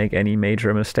didn't make any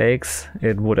major mistakes.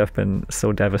 It would have been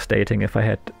so devastating if I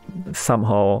had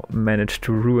somehow managed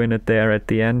to ruin it there at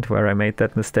the end where I made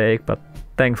that mistake, but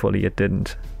thankfully it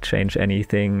didn't change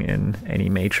anything in any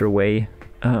major way.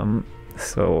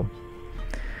 So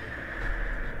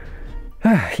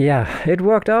yeah, it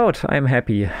worked out. I'm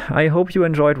happy. I hope you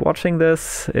enjoyed watching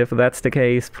this. If that's the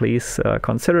case, please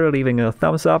consider leaving a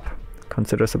thumbs up.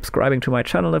 Consider subscribing to my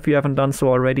channel if you haven't done so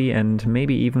already, and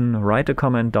maybe even write a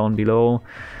comment down below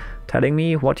telling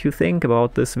me what you think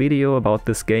about this video, about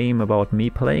this game, about me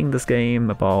playing this game,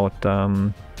 about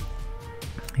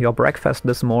your breakfast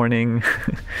this morning.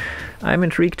 I'm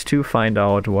intrigued to find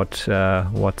out what's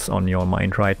on your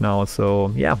mind right now,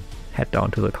 so yeah, head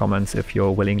down to the comments if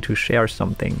you're willing to share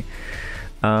something.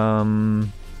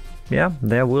 Yeah,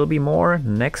 there will be more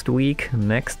next week,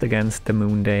 next against the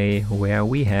Moon Day, where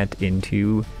we head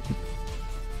into...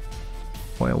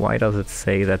 Well, why does it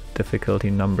say that difficulty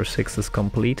number 6 is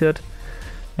completed?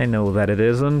 I know that it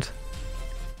isn't.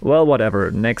 Well,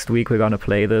 whatever, next week we're gonna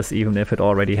play this, even if it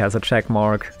already has a check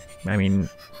mark. I mean,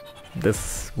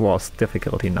 this was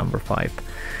difficulty number 5.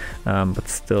 But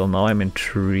still, now I'm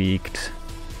intrigued.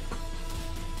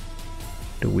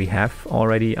 Do we have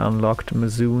already unlocked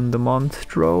Mazoon the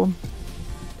Monstro?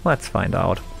 Let's find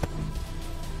out.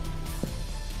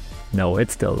 No,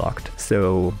 it's still locked,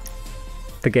 so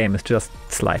the game is just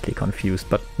slightly confused,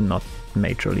 but not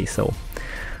majorly so.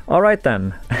 Alright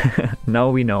then,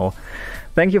 now we know.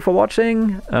 Thank you for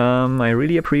watching, I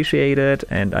really appreciate it,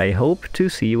 and I hope to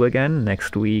see you again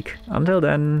next week. Until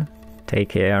then, take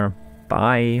care,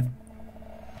 bye!